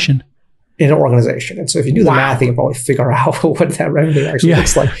organization. In an organization. And so if you do the math, you can probably figure out what that revenue actually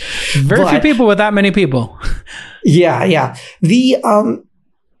looks like. Very few people with that many people. Yeah. The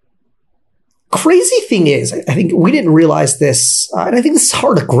crazy thing is, I think we didn't realize this, and I think this is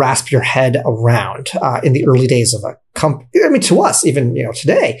hard to grasp your head around in the early days of a company. I mean, to us, even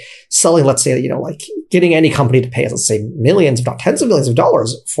today, selling, let's say, like getting any company to pay us, let's say, millions, if not tens of millions of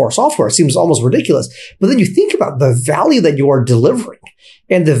dollars for software seems almost ridiculous. But then you think about the value that you are delivering.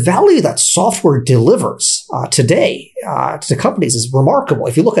 And the value that software delivers today to companies is remarkable.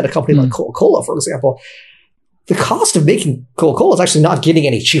 If you look at a company like Coca-Cola, for example, the cost of making Coca-Cola is actually not getting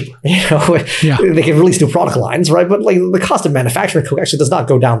any cheaper. They can release new product lines, right? But like the cost of manufacturing Coke actually does not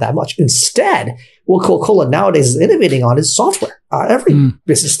go down that much. Instead, what Coca-Cola nowadays is innovating on is software. Every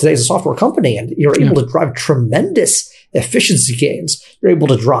business today is a software company, and you're able to drive tremendous efficiency gains. You're able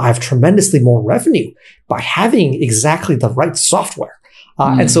to drive tremendously more revenue by having exactly the right software.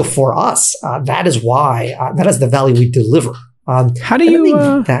 And so for us, that is why that is the value we deliver. How do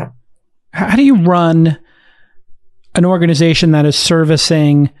you run an organization that is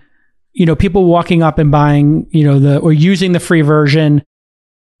servicing, people walking up and buying, or using the free version,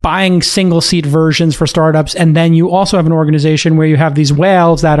 buying single seat versions for startups, and then you also have an organization where you have these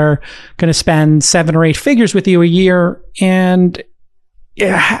whales that are going to spend 7 or 8 figures with you a year, and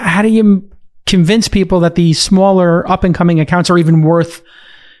how do you convince people that the smaller up-and-coming accounts are even worth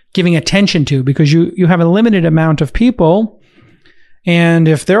giving attention to? Because you have a limited amount of people, and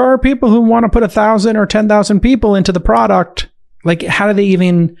if there are people who want to put 1,000 or 10,000 people into the product, like how do they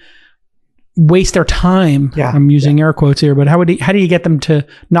even waste their time? I'm using air quotes here, but how do you get them to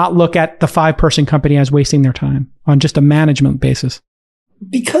not look at the 5-person company as wasting their time on just a management basis?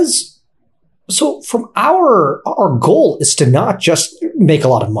 So from our goal is to not just make a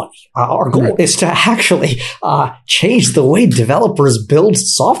lot of money. Our goal is to actually change the way developers build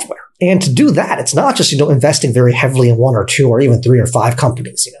software. And to do that, it's not just, investing very heavily in 1 or 2 or even 3 or 5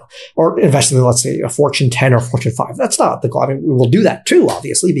 companies, or investing in, let's say, a Fortune 10 or Fortune 5. That's not the goal. I mean, we will do that too,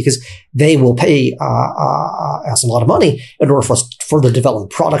 obviously, because they will pay us a lot of money in order for us to further develop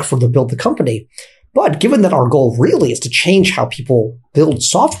the product, further build the company. But given that our goal really is to change how people build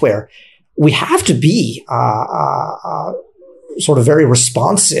software, we have to be sort of very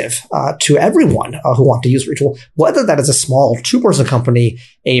responsive to everyone who want to use Retool, whether that is a small 2-person company,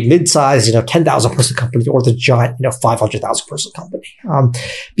 a mid-sized, 10,000 person company, or the giant, 500,000 person company.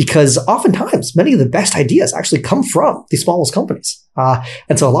 Because oftentimes many of the best ideas actually come from the smallest companies.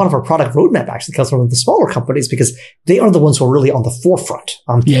 And so a lot of our product roadmap actually comes from the smaller companies because they are the ones who are really on the forefront.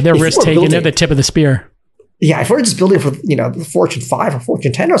 They're risk-taking. They're the tip of the spear. Yeah, if we're just building for, the Fortune 5 or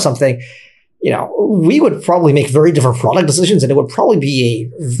Fortune 10 or something, we would probably make very different product decisions, and it would probably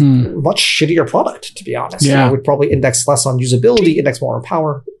be a much shittier product, to be honest. Yeah. We'd probably index less on usability, index more on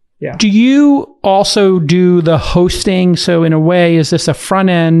power. Yeah. Do you also do the hosting? So in a way, is this a front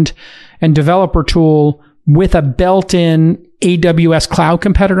end and developer tool with a built-in AWS cloud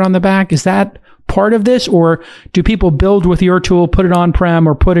competitor on the back? Is that part of this, or do people build with your tool, put it on-prem,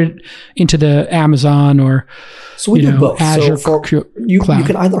 or put it into the Amazon or so we do both. Azure you cloud? You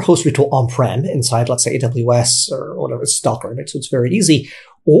can either host your tool on-prem inside, let's say, AWS or whatever, it's Docker, right? So it's very easy.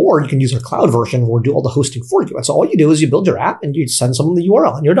 Or you can use our cloud version where we do all the hosting for you. And so all you do is you build your app and you send someone the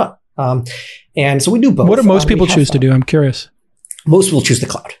URL and you're done. And so we do both. What do most people choose to do? I'm curious. Most people choose the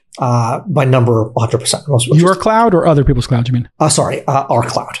cloud. By number 100%. Your cloud or other people's cloud, you mean? Our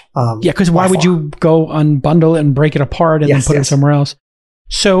cloud. Because why would you go unbundle it and break it apart and then put it somewhere else?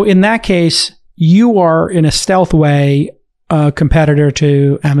 So in that case, you are in a stealth way a competitor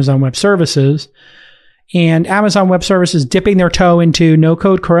to Amazon Web Services, and Amazon Web Services dipping their toe into no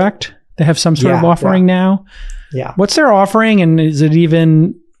code, correct? They have some sort of offering now. Yeah. What's their offering, and is it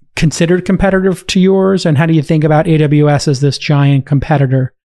even considered competitive to yours? And how do you think about AWS as this giant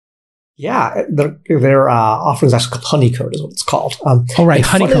competitor? Yeah, their offering is actually called Honeycode, is what it's called. Right,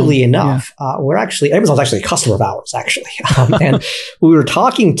 Honeycode. Funnily enough, Amazon's actually a customer of ours, actually. And we were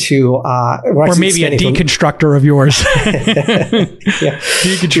talking to, or maybe a deconstructor of yours.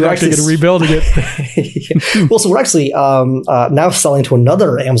 Deconstructing and rebuilding it. Well, so we're actually now selling to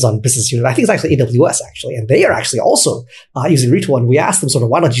another Amazon business unit. I think it's actually AWS, actually, and they are actually also using Retool. And we asked them sort of,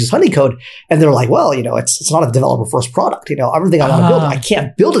 why don't you use Honeycode? And they're like, well, it's not a developer first product. Everything I want to build, I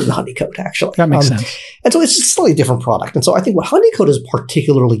can't build it in Honeycode. Actually, that makes sense. And so it's just a slightly different product. And so I think what Honeycode is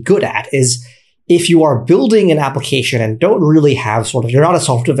particularly good at is if you are building an application and don't really have you're not a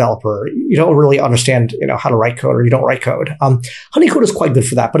software developer, you don't really understand, how to write code, or you don't write code. Honeycode is quite good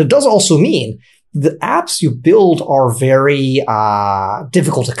for that, but it does also mean the apps you build are very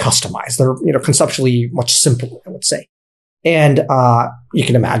difficult to customize. They're conceptually much simpler, I would say. And you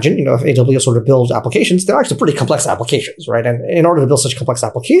can imagine, if AWS sort of builds applications, they're actually pretty complex applications, right? And in order to build such complex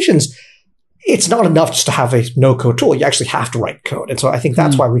applications, it's not enough just to have a no-code tool. You actually have to write code. And so I think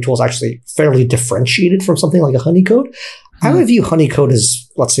that's why Retool is actually fairly differentiated from something like a Honeycode. I would view Honeycode as,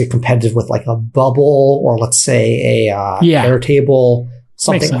 let's say, competitive with like a Bubble, or let's say a Airtable,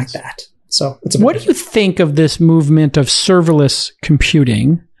 something like that. So what do you think of this movement of serverless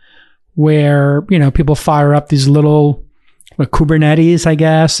computing, where people fire up these little Kubernetes, I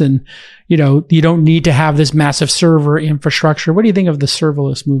guess, and you don't need to have this massive server infrastructure? What do you think of the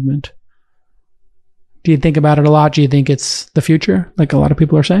serverless movement? Do you think about it a lot? Do you think it's the future, like a lot of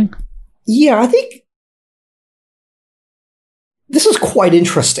people are saying? Yeah, I think this is quite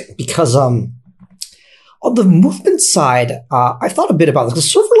interesting because on the movement side, I thought a bit about this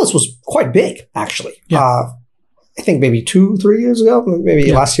because serverless was quite big, actually. Yeah. I think maybe 2-3 years ago,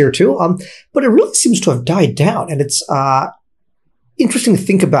 maybe last year or two. But it really seems to have died down, and it's interesting to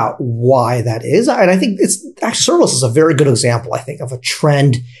think about why that is. And I think serverless is a very good example, I think, of a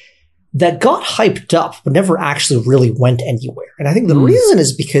trend that got hyped up, but never actually really went anywhere. And I think the reason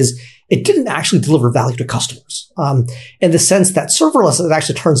is because it didn't actually deliver value to customers. In the sense that serverless, it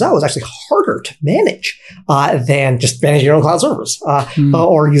actually turns out, was actually harder to manage than just managing your own cloud servers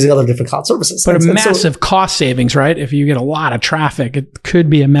or using other different cloud services. But a massive cost savings, right? If you get a lot of traffic, it could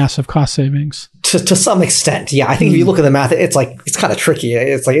be a massive cost savings. To some extent, yeah. I think if you look at the math, it's kind of tricky.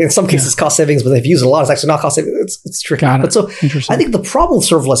 It's like in some cases cost savings, but if you use it a lot, it's actually not cost savings. It's tricky. But so I think the problem with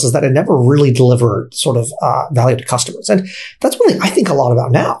serverless is that it never really delivered sort of value to customers. And that's one thing I think a lot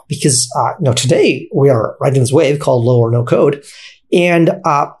about now, because today we are riding this wave called low or no code. And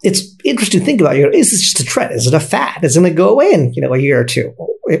it's interesting to think about, is this just a trend? Is it a fad? Is it going to go away in a year or two?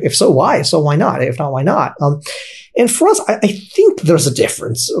 If so, why? So why not? If not, why not? And for us, I think there's a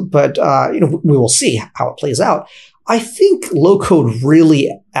difference, but we will see how it plays out. I think low code really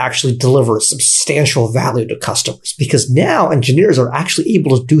actually delivers substantial value to customers because now engineers are actually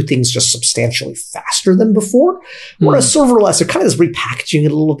able to do things just substantially faster than before. Whereas serverless, they're kind of just repackaging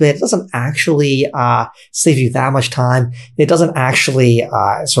it a little bit. It doesn't actually save you that much time. It doesn't actually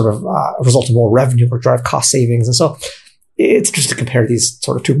result in more revenue or drive cost savings. And so it's just to compare these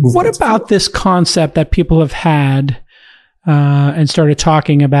sort of two movements. What about this concept that people have had and started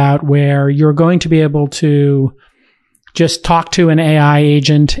talking about where you're going to be able to just talk to an AI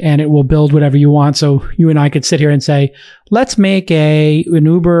agent and it will build whatever you want. So you and I could sit here and say, let's make an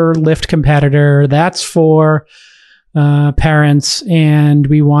Uber Lyft competitor that's for parents, and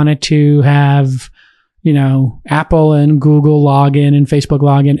we wanted to have, Apple and Google login and Facebook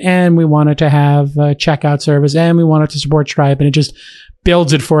login, and we wanted to have a checkout service, and we wanted to support Stripe, and it just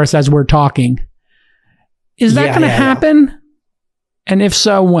builds it for us as we're talking. Is that going to happen? Yeah. And if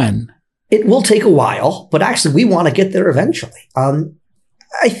so, when? It will take a while, but actually we want to get there eventually.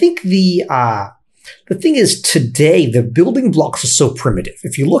 I think the thing is today, the building blocks are so primitive.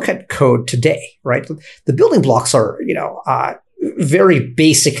 If you look at code today, right, the building blocks are, very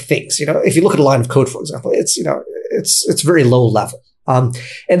basic things. If you look at a line of code, for example, it's very low level. And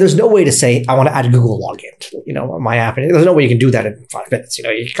there's no way to say, I want to add a Google login to, my app. And there's no way you can do that in 5 minutes.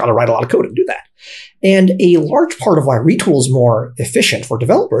 You got to write a lot of code and do that. And a large part of why Retool is more efficient for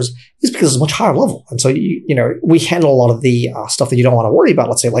developers is because it's much higher level. And so, we handle a lot of the stuff that you don't want to worry about.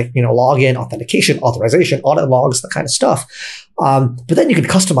 Let's say login, authentication, authorization, audit logs, that kind of stuff. But then you can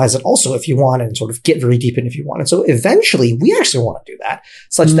customize it also if you want and sort of get very deep in if you want. And so eventually we actually want to do that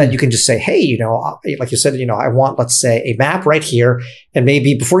such that you can just say, hey, like you said, I want, let's say, a map right here. And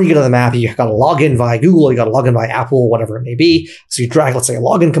maybe before you get to the map, you got to log in via Google, you got to log in via Apple, whatever it may be. So you drag, let's say, a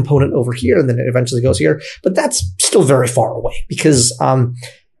login component over here, and then it eventually goes here. But that's still very far away because, and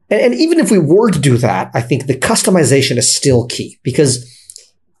even if we were to do that, I think the customization is still key because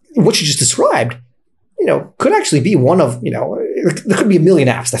what you just described, could actually be one of, there could be a million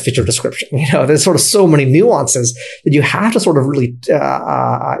apps that fit your description. There's sort of so many nuances that you have to sort of really,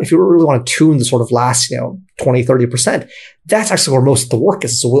 if you really want to tune the sort of last, 20, 30%, that's actually where most of the work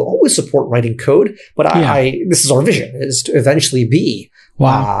is. So we'll always support writing code, but this is our vision, is to eventually be.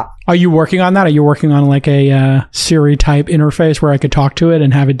 Wow. Are you working on that? Are you working on like a Siri type interface where I could talk to it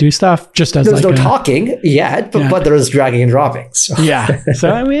and have it do stuff? Just as there's no talking yet, but there is dragging and dropping. So. Yeah.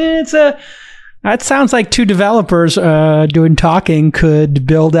 So I mean, that sounds like two developers doing talking could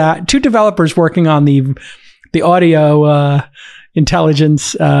build out. Two developers working on the audio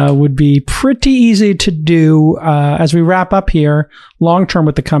intelligence would be pretty easy to do. As we wrap up here, long term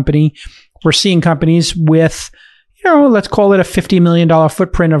with the company, we're seeing companies with, let's call it a $50 million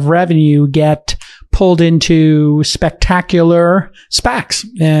footprint of revenue get pulled into spectacular SPACs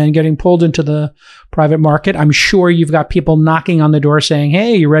and getting pulled into the private market. I'm sure you've got people knocking on the door saying,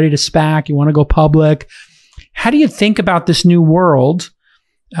 hey, you're ready to SPAC, you want to go public. How do you think about this new world?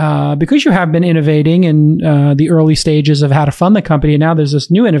 Because you have been innovating in the early stages of how to fund the company, and now there's this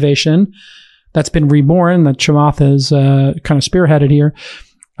new innovation that's been reborn that Chamath has kind of spearheaded here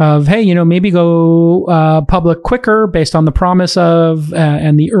of, hey, maybe go public quicker based on the promise of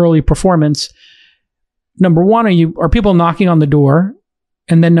and the early performance. Number one, are people knocking on the door?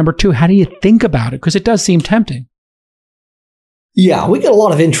 And then number two, how do you think about it? Because it does seem tempting. Yeah, we get a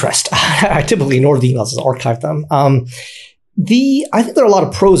lot of interest. I typically ignore the emails and archive them. I think there are a lot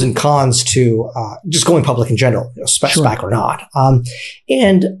of pros and cons to just going public in general, SPAC or not.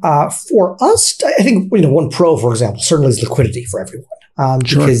 For us, I think one pro, for example, certainly is liquidity for everyone.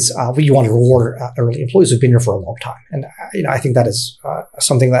 Because you want to reward early employees who've been here for a long time. And, I think that is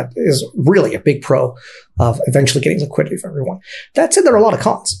something that is really a big pro of eventually getting liquidity for everyone. That said, there are a lot of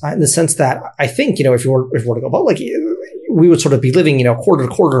cons in the sense that I think, if you were to go public, we would sort of be living, quarter to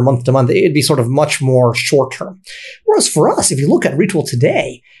quarter, month to month. It'd be sort of much more short term. Whereas for us, if you look at Retool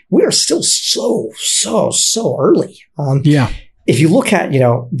today, we are still so early. If you look at,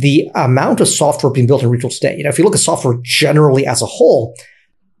 the amount of software being built in Retool today, if you look at software generally as a whole,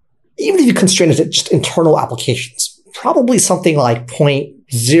 even if you constrain it to just internal applications, probably something like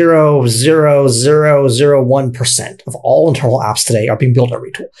 0.00001% of all internal apps today are being built on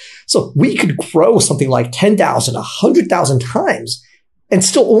Retool. So we could grow something like 10,000, 100,000 times and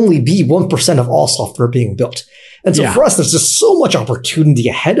still only be 1% of all software being built. And so for us, there's just so much opportunity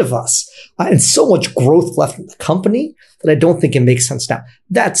ahead of us and so much growth left in the company that I don't think it makes sense now.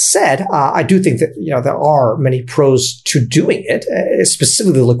 That said, I do think that, there are many pros to doing it,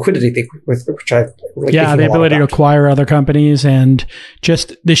 specifically the liquidity thing, which I really the ability to acquire other companies and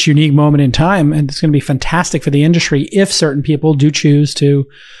just this unique moment in time. And it's going to be fantastic for the industry if certain people do choose to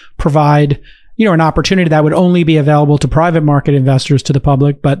provide, an opportunity that would only be available to private market investors to the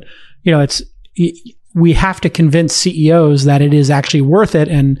public. But, we have to convince CEOs that it is actually worth it.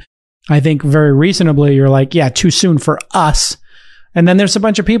 And I think very reasonably, you're like, too soon for us. And then there's a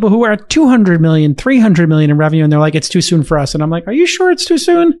bunch of people who are at 200 million, 300 million in revenue, and they're like, it's too soon for us. And I'm like, are you sure it's too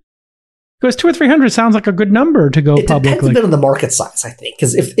soon? Because 200 or 300 sounds like a good number to go public. It depends a bit on the market size, I think.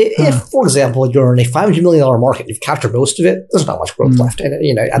 Because if, for example, you're in a $500 million market, you've captured most of it, there's not much growth left. And,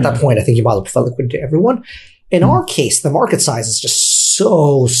 at that point, I think you might as well provide liquidity to everyone. In our case, the market size is just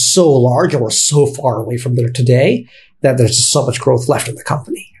so large, and we're so far away from there today that there's just so much growth left in the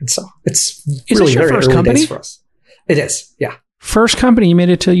company. And so it's really very early days for us. It is, yeah. First company, you made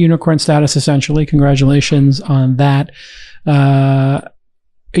it to unicorn status, essentially. Congratulations on that.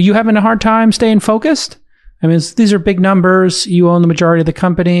 Are you having a hard time staying focused? I mean, these are big numbers. You own the majority of the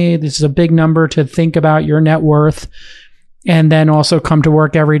company. This is a big number to think about your net worth, and then also come to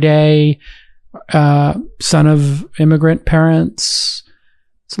work every day. Son of immigrant parents.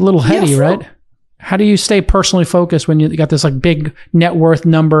 It's a little heady, right? How do you stay personally focused when you got this like big net worth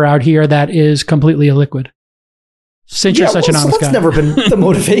number out here that is completely illiquid? Since you're such an honest guy. That's never been the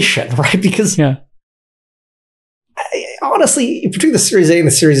motivation, right? Because honestly, between the Series A and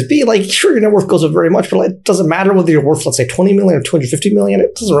the Series B, like, sure, your net worth goes up very much, but it doesn't matter whether you're worth, let's say, 20 million or 250 million.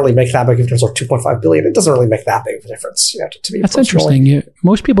 It doesn't really make that big of a difference, or 2.5 billion. It doesn't really make that big of a difference. To me, that's interesting.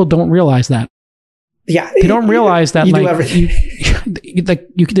 Most people don't realize that. Yeah, they don't realize that. You do everything.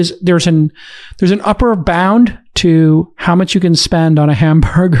 There's an upper bound to how much you can spend on a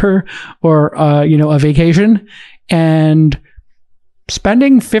hamburger or a vacation, and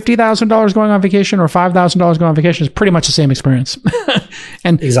spending $50,000 going on vacation or $5,000 going on vacation is pretty much the same experience.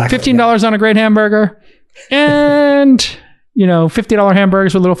 And exactly, $15 on a great hamburger and, $50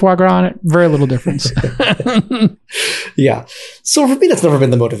 hamburgers with a little foie gras on it, very little difference. Yeah. So for me, that's never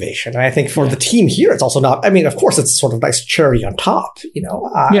been the motivation. And I think for the team here, it's also not, I mean, of course, it's sort of nice cherry on top,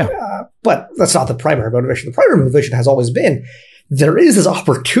 but that's not the primary motivation. The primary motivation has always been, there is this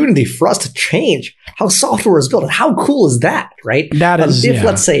opportunity for us to change how software is built. And how cool is that, right? That is,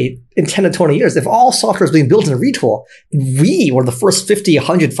 let's say, in 10 to 20 years, if all software is being built in Retool, we were the first 50,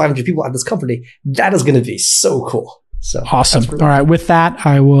 100, 500 people at this company, that is going to be so cool. So awesome. All right. With that,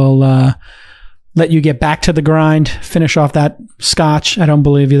 I will let you get back to the grind, finish off that scotch. I don't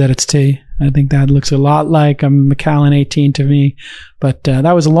believe you that it's tea. I think that looks a lot like a Macallan 18 to me, but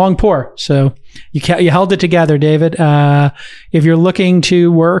that was a long pour. So you held it together, David. If you're looking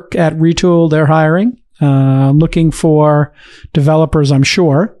to work at Retool, they're hiring, looking for developers, I'm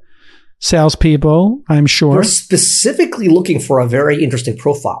sure. Salespeople, I'm sure. We're specifically looking for a very interesting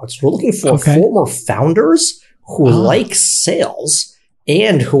profile. We're looking for former founders who like sales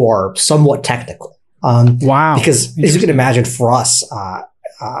and who are somewhat technical. Wow. Because as you can imagine, for us,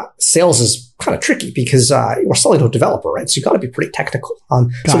 sales is kind of tricky because we're selling to a developer, right? So you got to be pretty technical.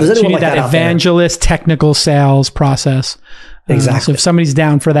 So there's anyone you need like that evangelist technical sales process. Exactly. So if somebody's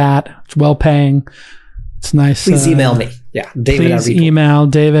down for that, it's well paying. It's nice. Please email me. Yeah, David please email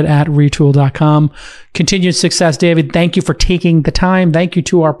david@retool.com. Continued success, David. Thank you for taking the time. Thank you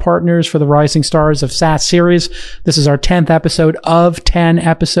to our partners for the Rising Stars of SaaS series. This is our 10th episode of 10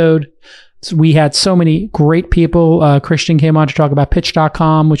 episodes. So we had so many great people. Christian came on to talk about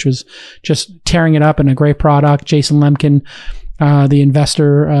Pitch.com, which was just tearing it up and a great product. Jason Lemkin, the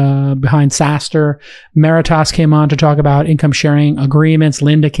investor behind SaaStr. Meritas came on to talk about income sharing agreements.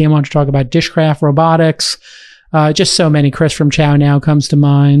 Linda came on to talk about Dishcraft Robotics. Just so many. Chris from ChowNow comes to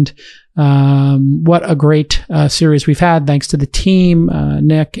mind. What a great series we've had. Thanks to the team,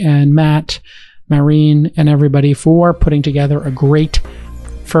 Nick and Matt, Marine, and everybody for putting together a great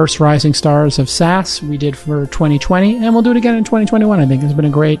first Rising Stars of SaaS we did for 2020, and we'll do it again in 2021. I think it's been a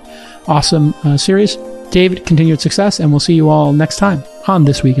great, awesome series. David, continued success, and we'll see you all next time on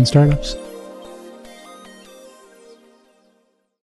This Week in Startups.